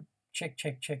happen, so check,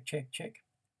 check, check, check, check.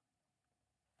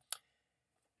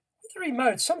 With the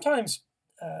remotes, sometimes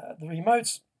the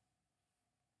remotes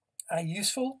are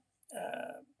useful,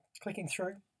 clicking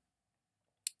through.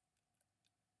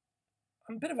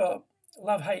 I'm a bit of a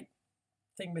love-hate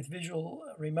thing with visual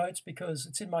remotes because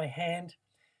it's in my hand.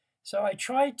 So I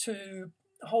try to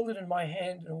hold it in my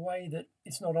hand in a way that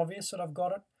it's not obvious that I've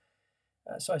got it.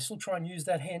 So I still try and use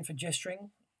that hand for gesturing.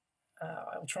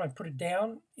 I'll try and put it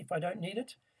down if I don't need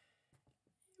it.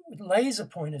 With laser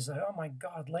pointers though, oh my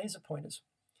God, laser pointers.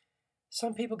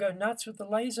 Some people go nuts with the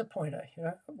laser pointer.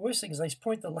 Worst thing is they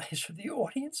point the laser at the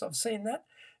audience. I've seen that.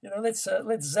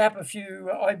 Let's zap a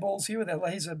few eyeballs here with our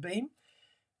laser beam.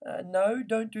 No,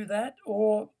 don't do that.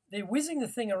 Or they're whizzing the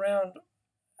thing around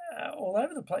all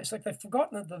over the place, like they've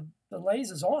forgotten that the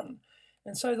laser's on.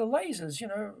 And so the lasers,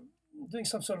 doing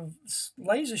some sort of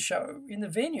laser show in the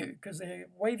venue because they're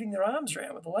waving their arms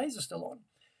around with the laser still on.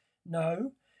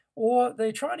 No. Or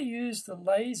they try to use the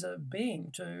laser beam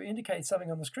to indicate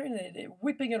something on the screen and they're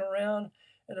whipping it around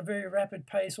at a very rapid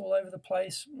pace all over the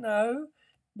place. No,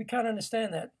 we can't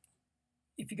understand that.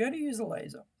 If you're going to use the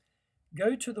laser,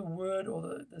 go to the word or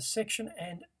the section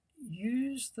and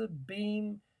use the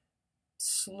beam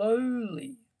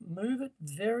slowly. Move it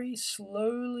very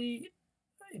slowly.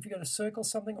 If you're going to circle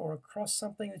something or across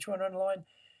something that you want to underline,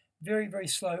 very, very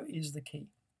slow is the key.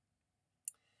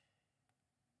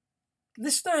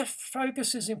 Listener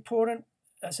focus is important.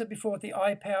 I said before with the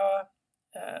eye power,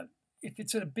 if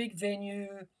it's at a big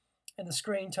venue and the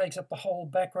screen takes up the whole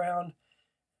background,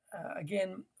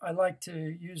 again, I like to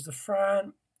use the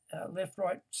front, left,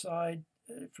 right side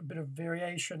for a bit of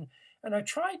variation. And I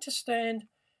try to stand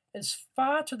as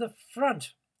far to the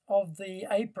front of the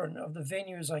apron of the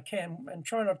venue as I can and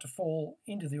try not to fall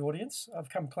into the audience. I've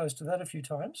come close to that a few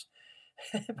times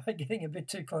by getting a bit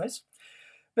too close.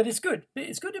 But it's good.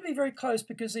 It's good to be very close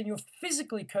because then you're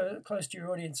physically close to your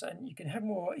audience and you can have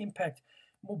more impact,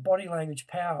 more body language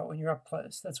power when you're up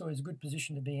close. That's always a good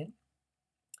position to be in.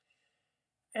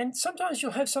 And sometimes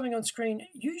you'll have something on screen.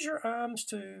 Use your arms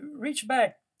to reach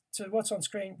back to what's on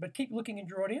screen, but keep looking at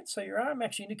your audience. So your arm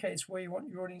actually indicates where you want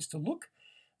your audience to look.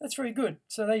 That's very good.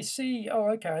 So they see, oh,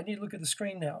 okay, I need to look at the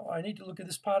screen now. I need to look at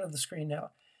this part of the screen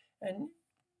now. And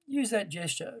use that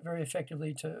gesture very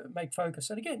effectively to make focus.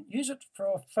 And again, use it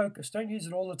for focus. Don't use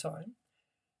it all the time,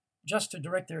 just to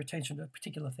direct their attention to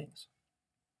particular things.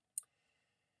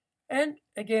 And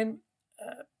again,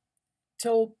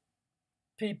 tell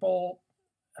people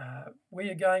where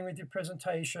you're going with your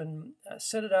presentation.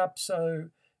 Set it up so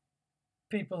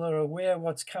people are aware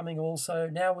what's coming also.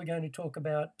 Now we're going to talk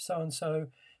about so-and-so.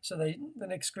 So the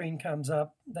next screen comes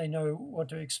up. They know what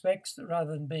to expect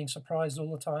rather than being surprised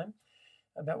all the time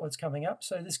about what's coming up.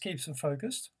 So this keeps them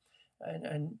focused.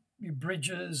 And your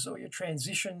bridges or your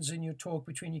transitions in your talk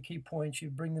between your key points, you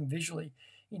bring them visually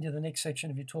into the next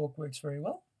section of your talk works very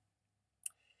well.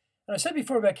 And I said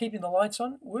before about keeping the lights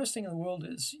on. Worst thing in the world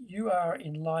is you are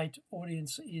in light,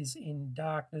 audience is in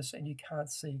darkness, and you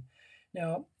can't see.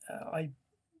 Now, I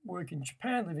work in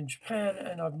Japan, live in Japan,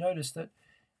 and I've noticed that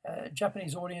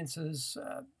Japanese audiences,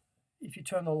 if you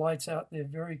turn the lights out, they're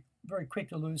very, very quick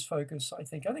to lose focus, I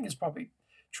think. I think it's probably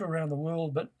true around the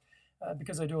world, but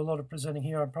because I do a lot of presenting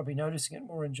here, I'm probably noticing it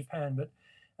more in Japan. But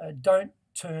don't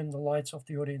turn the lights off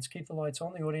the audience. Keep the lights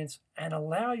on the audience and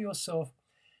allow yourself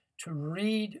to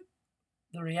read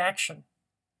the reaction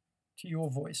to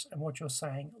your voice and what you're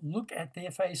saying. Look at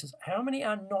their faces. How many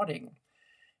are nodding?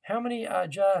 How many are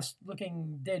just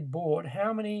looking dead bored?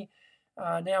 How many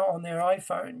are now on their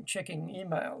iPhone checking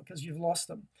email because you've lost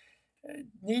them?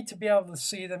 Need to be able to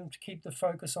see them to keep the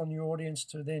focus on your audience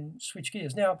to then switch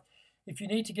gears. Now, if you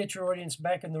need to get your audience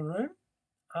back in the room,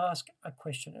 ask a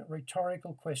question, a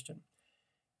rhetorical question.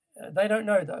 They don't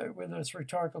know, though, whether it's a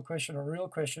rhetorical question or a real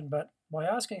question, but by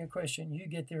asking a question, you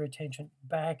get their attention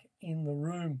back in the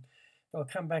room. They'll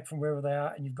come back from wherever they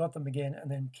are, and you've got them again,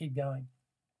 and then keep going.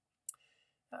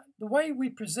 The way we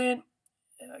present,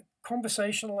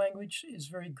 conversational language is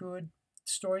very good.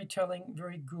 Storytelling,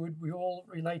 very good. We all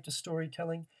relate to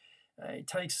storytelling. It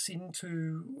takes us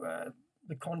into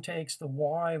the context, the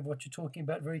why of what you're talking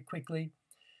about very quickly.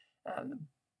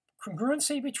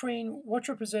 Congruency between what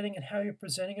you're presenting and how you're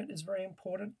presenting it is very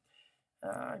important.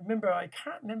 I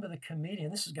can't remember the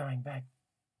comedian. This is going back,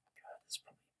 it's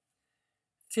probably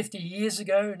 50 years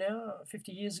ago now,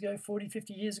 50 years ago, 40,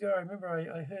 50 years ago. I remember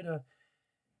I heard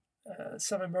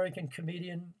some American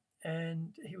comedian,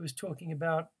 and he was talking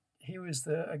about he was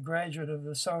a graduate of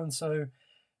the so-and-so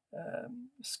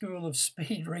school of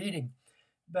speed reading,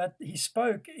 but he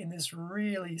spoke in this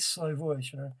really slow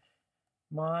voice,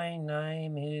 My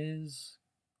name is,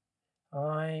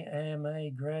 I am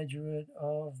a graduate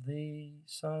of the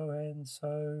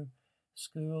so-and-so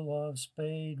school of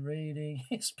speed reading.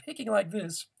 He's speaking like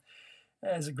this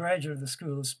as a graduate of the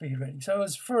school of speed reading. So it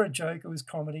was for a joke, it was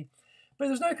comedy. But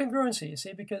there's no congruency, you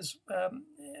see, because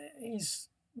he's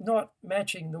not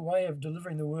matching the way of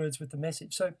delivering the words with the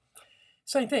message. So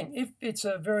same thing, if it's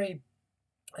a very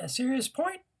serious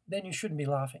point, then you shouldn't be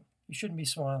laughing. You shouldn't be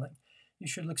smiling. You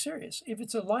should look serious. If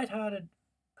it's a lighthearted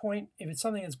point, if it's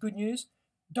something that's good news,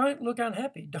 don't look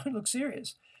unhappy. Don't look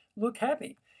serious. Look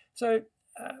happy. So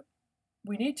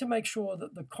we need to make sure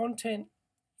that the content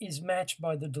is matched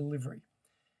by the delivery.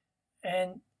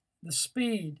 And the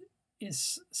speed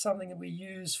is something that we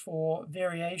use for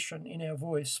variation in our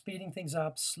voice, speeding things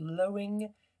up,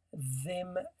 slowing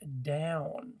them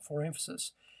down for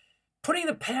emphasis, putting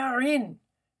the power in,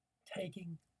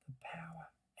 taking the power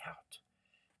out.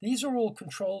 These are all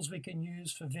controls we can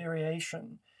use for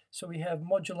variation. So we have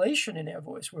modulation in our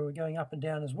voice where we're going up and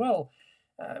down as well,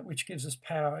 which gives us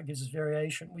power, gives us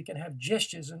variation. We can have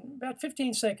gestures, and about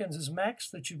 15 seconds is max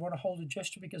that you want to hold a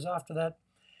gesture, because after that,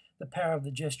 the power of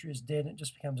the gesture is dead and it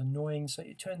just becomes annoying. So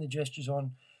you turn the gestures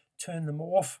on, turn them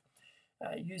off.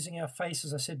 Using our face,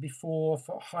 as I said before,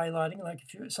 for highlighting, like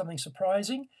if you're something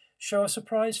surprising, show a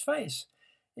surprised face.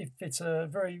 If it's a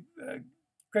very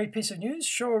great piece of news,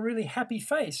 show a really happy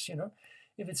face,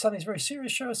 If it's something very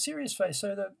serious, show a serious face.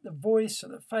 So the voice, or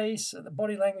the face, or the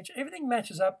body language, everything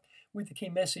matches up with the key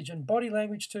message. And body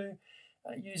language too,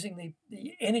 using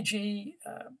the energy.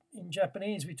 In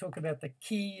Japanese, we talk about the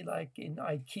ki, like in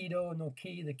Aikido, no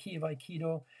ki, the ki of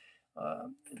Aikido.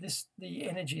 The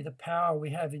energy, the power we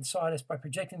have inside us by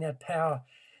projecting that power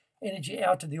energy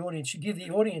out to the audience. You give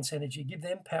the audience energy, give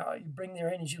them power. You bring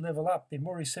their energy level up. They're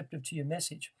more receptive to your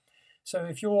message. So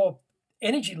if your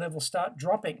energy levels start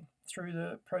dropping through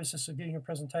the process of giving a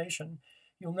presentation,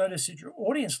 you'll notice that your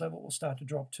audience level will start to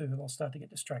drop too. They'll start to get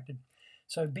distracted.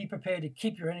 So be prepared to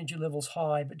keep your energy levels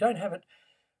high, but don't have it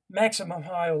maximum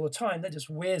high all the time. That just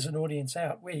wears an audience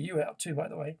out, wear you out too, by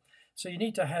the way. So you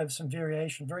need to have some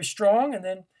variation, very strong, and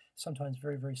then sometimes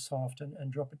very, very soft,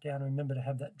 and drop it down. And remember to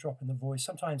have that drop in the voice.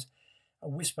 Sometimes a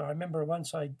whisper. I remember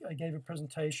once I gave a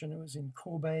presentation. It was in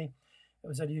Kobe. It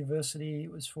was at a university.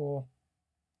 It was for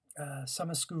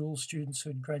summer school students who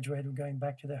had graduated and going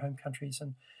back to their home countries.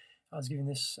 And I was giving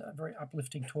this very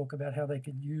uplifting talk about how they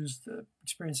could use the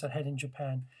experience they had in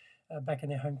Japan back in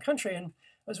their home country. And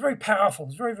it was very powerful. It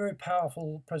was a very, very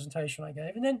powerful presentation I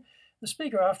gave. And then the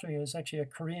speaker after me was actually a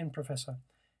Korean professor.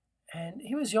 And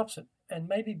he was the opposite. And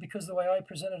maybe because of the way I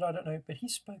presented, I don't know, but he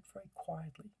spoke very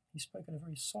quietly. He spoke in a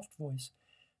very soft voice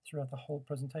throughout the whole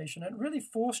presentation. And it really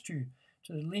forced you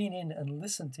to lean in and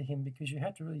listen to him, because you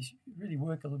had to really, really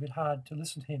work a little bit hard to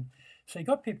listen to him. So he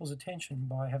got people's attention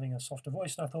by having a softer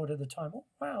voice. And I thought at the time, oh,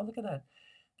 wow, look at that.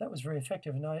 That was very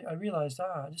effective. And I realized,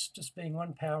 just being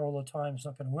one power all the time is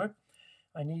not going to work.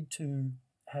 I need to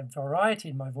have variety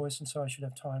in my voice, and so I should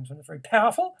have times when it's very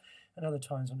powerful and other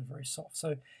times when it's very soft.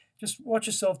 So just watch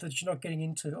yourself that you're not getting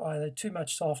into either too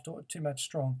much soft or too much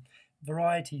strong.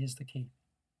 Variety is the key.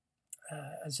 As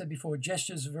I said before,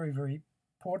 gestures are very, very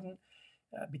important.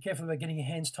 Be careful about getting your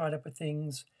hands tied up with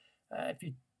things. If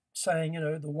you're saying,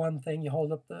 the one thing, you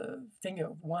hold up the finger,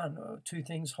 one, or two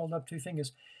things, hold up two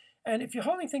fingers. And if you're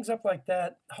holding things up like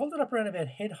that, hold it up around about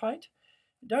head height.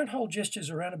 Don't hold gestures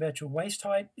around about your waist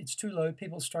height. It's too low.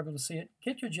 People struggle to see it.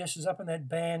 Get your gestures up in that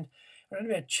band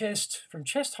around about chest, from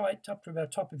chest height up to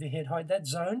about top of your head height. That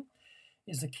zone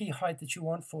is the key height that you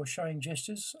want for showing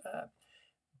gestures.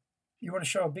 You want to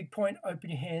show a big point, open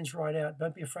your hands right out.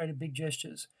 Don't be afraid of big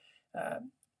gestures.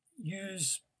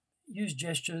 Use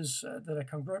gestures that are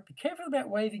congruent. Be careful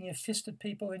about waving your fist at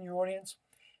people in your audience.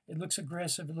 It looks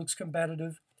aggressive. It looks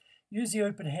combative. Use the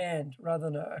open hand rather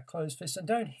than a closed fist. And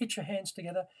don't hit your hands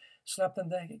together, slap them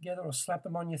together, or slap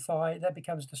them on your thigh. That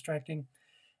becomes distracting.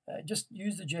 Just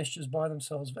use the gestures by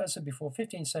themselves. As I said before,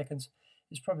 15 seconds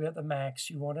is probably at the max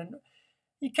you want. And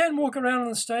you can walk around on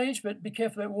the stage, but be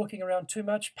careful about walking around too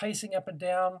much, pacing up and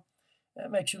down.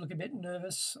 It makes you look a bit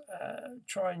nervous.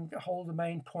 Try and hold the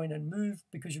main point and move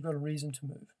because you've got a reason to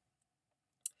move.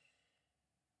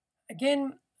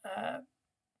 Again,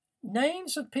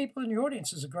 names of people in your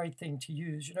audience is a great thing to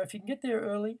use. If you can get there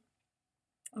early,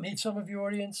 meet some of your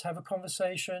audience, have a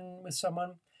conversation with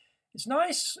someone. It's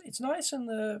nice in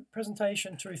the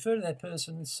presentation to refer to that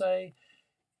person and say,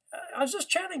 I was just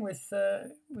chatting with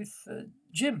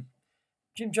Jim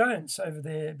Jones over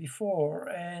there before,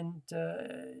 and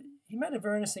he made a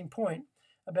very interesting point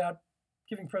about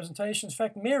giving presentations. In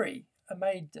fact, Mary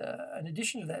made an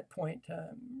addition to that point.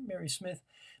 Mary Smith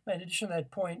made an addition to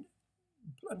that point,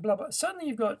 and blah, blah. Suddenly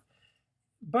you've got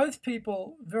both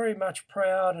people very much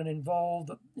proud and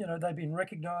involved. You know, they've been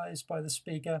recognized by the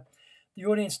speaker. The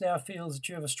audience now feels that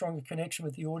you have a stronger connection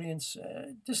with the audience.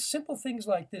 Just simple things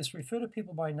like this. Refer to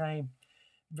people by name.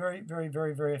 Very, very,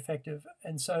 very, very effective.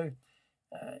 And so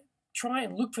try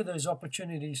and look for those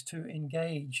opportunities to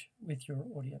engage with your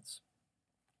audience.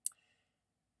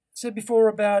 Said before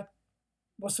about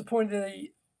what's the point of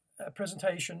the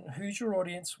presentation, who's your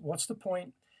audience, what's the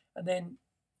point, and then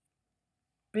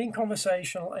being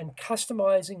conversational and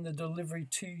customizing the delivery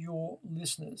to your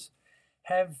listeners.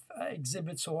 Have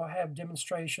exhibits or have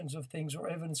demonstrations of things or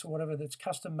evidence or whatever that's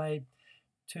custom made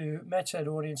to match that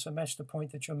audience or match the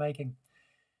point that you're making.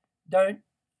 Don't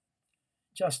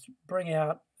just bring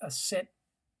out a set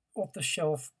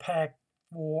off-the-shelf pack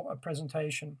for a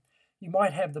presentation. You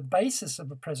might have the basis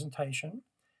of a presentation,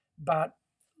 but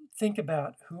think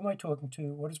about who am I talking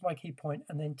to, what is my key point,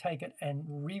 and then take it and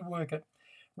rework it,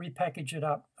 repackage it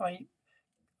up.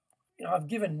 I've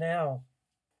given now,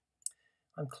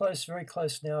 I'm very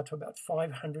close now to about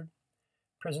 500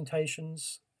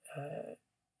 presentations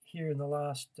here in the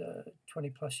last 20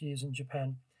 plus years in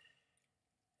Japan.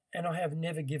 And I have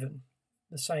never given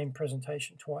the same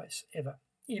presentation twice, ever.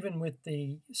 Even with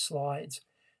the slides,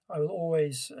 I will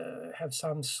always have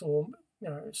some small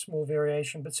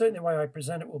variation, but certainly the way I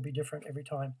present it will be different every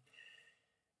time.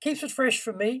 Keeps it fresh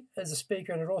for me as a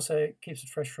speaker, and it also keeps it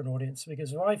fresh for an audience,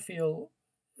 because if I feel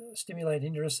stimulated,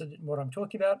 interested in what I'm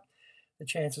talking about, the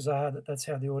chances are that that's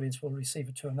how the audience will receive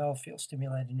it too, and they'll feel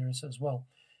stimulated and interested as well.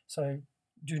 So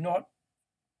do not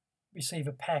receive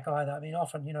a pack either. I mean,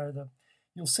 often,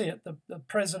 you'll see it. The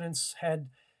president's had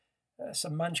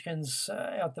some munchkins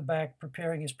out the back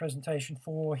preparing his presentation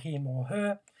for him or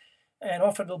her, and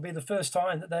often it'll be the first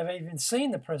time that they've even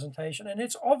seen the presentation, and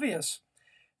it's obvious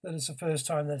that it's the first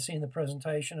time they've seen the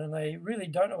presentation, and they really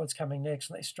don't know what's coming next,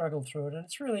 and they struggle through it, and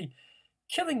it's really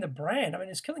killing the brand. I mean,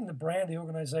 it's killing the brand, the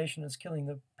organization. It's killing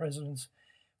the president's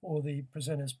or the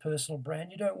presenter's personal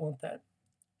brand. You don't want that.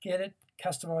 Get it,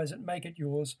 customize it, make it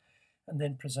yours, and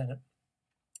then present it.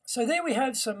 So there we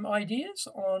have some ideas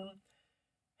on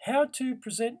how to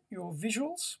present your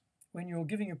visuals when you're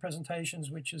giving your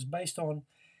presentations, which is based on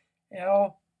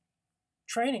our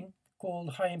training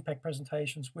called High Impact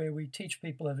Presentations, where we teach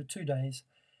people over 2 days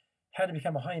how to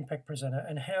become a high impact presenter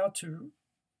and how to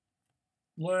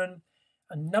learn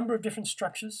a number of different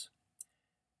structures,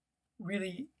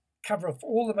 really cover off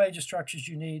all the major structures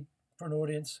you need for an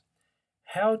audience,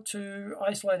 how to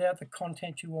isolate out the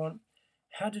content you want,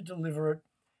 how to deliver it,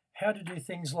 how to do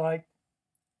things like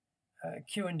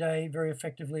Q&A very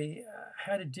effectively,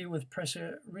 how to deal with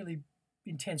really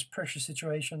intense pressure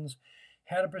situations,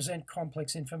 how to present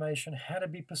complex information, how to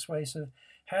be persuasive,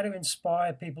 how to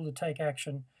inspire people to take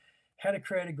action, how to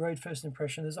create a great first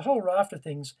impression. There's a whole raft of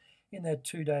things in that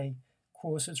 2-day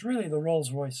course. It's really the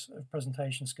Rolls-Royce of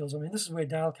presentation skills. I mean, this is where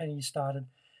Dale Carnegie started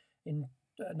in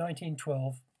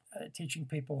 1912, teaching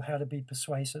people how to be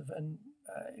persuasive. And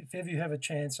if ever you have a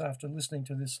chance after listening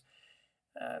to this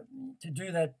to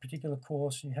do that particular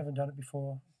course and you haven't done it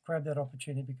before, grab that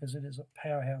opportunity, because it is a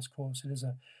powerhouse course. It is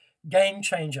a game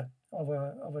changer of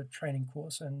a training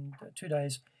course. And 2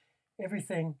 days,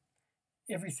 everything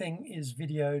is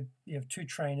videoed. You have 2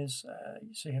 trainers,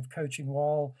 so you have coaching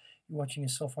while you're watching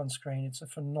yourself on screen. It's a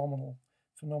phenomenal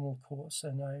course,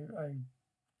 and I've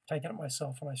taken it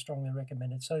myself, and I strongly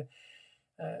recommend it. So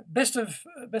best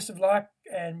of luck,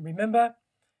 and remember,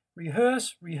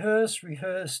 rehearse.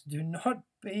 Do not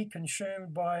be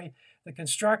consumed by the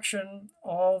construction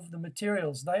of the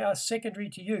materials. They are secondary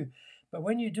to you. But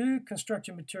when you do construct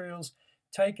your materials,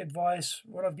 take advice,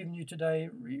 what I've given you today,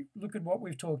 look at what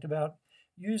we've talked about,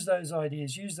 use those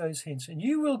ideas, use those hints, and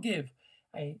you will give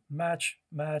a much,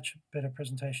 much better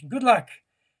presentation. Good luck,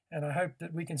 and I hope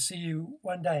that we can see you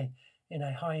one day in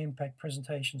a high-impact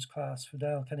presentations class for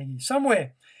Dale Carnegie,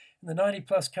 somewhere in the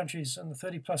 90-plus countries and the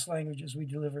 30-plus languages we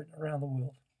deliver it around the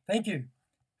world. Thank you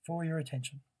for your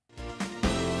attention.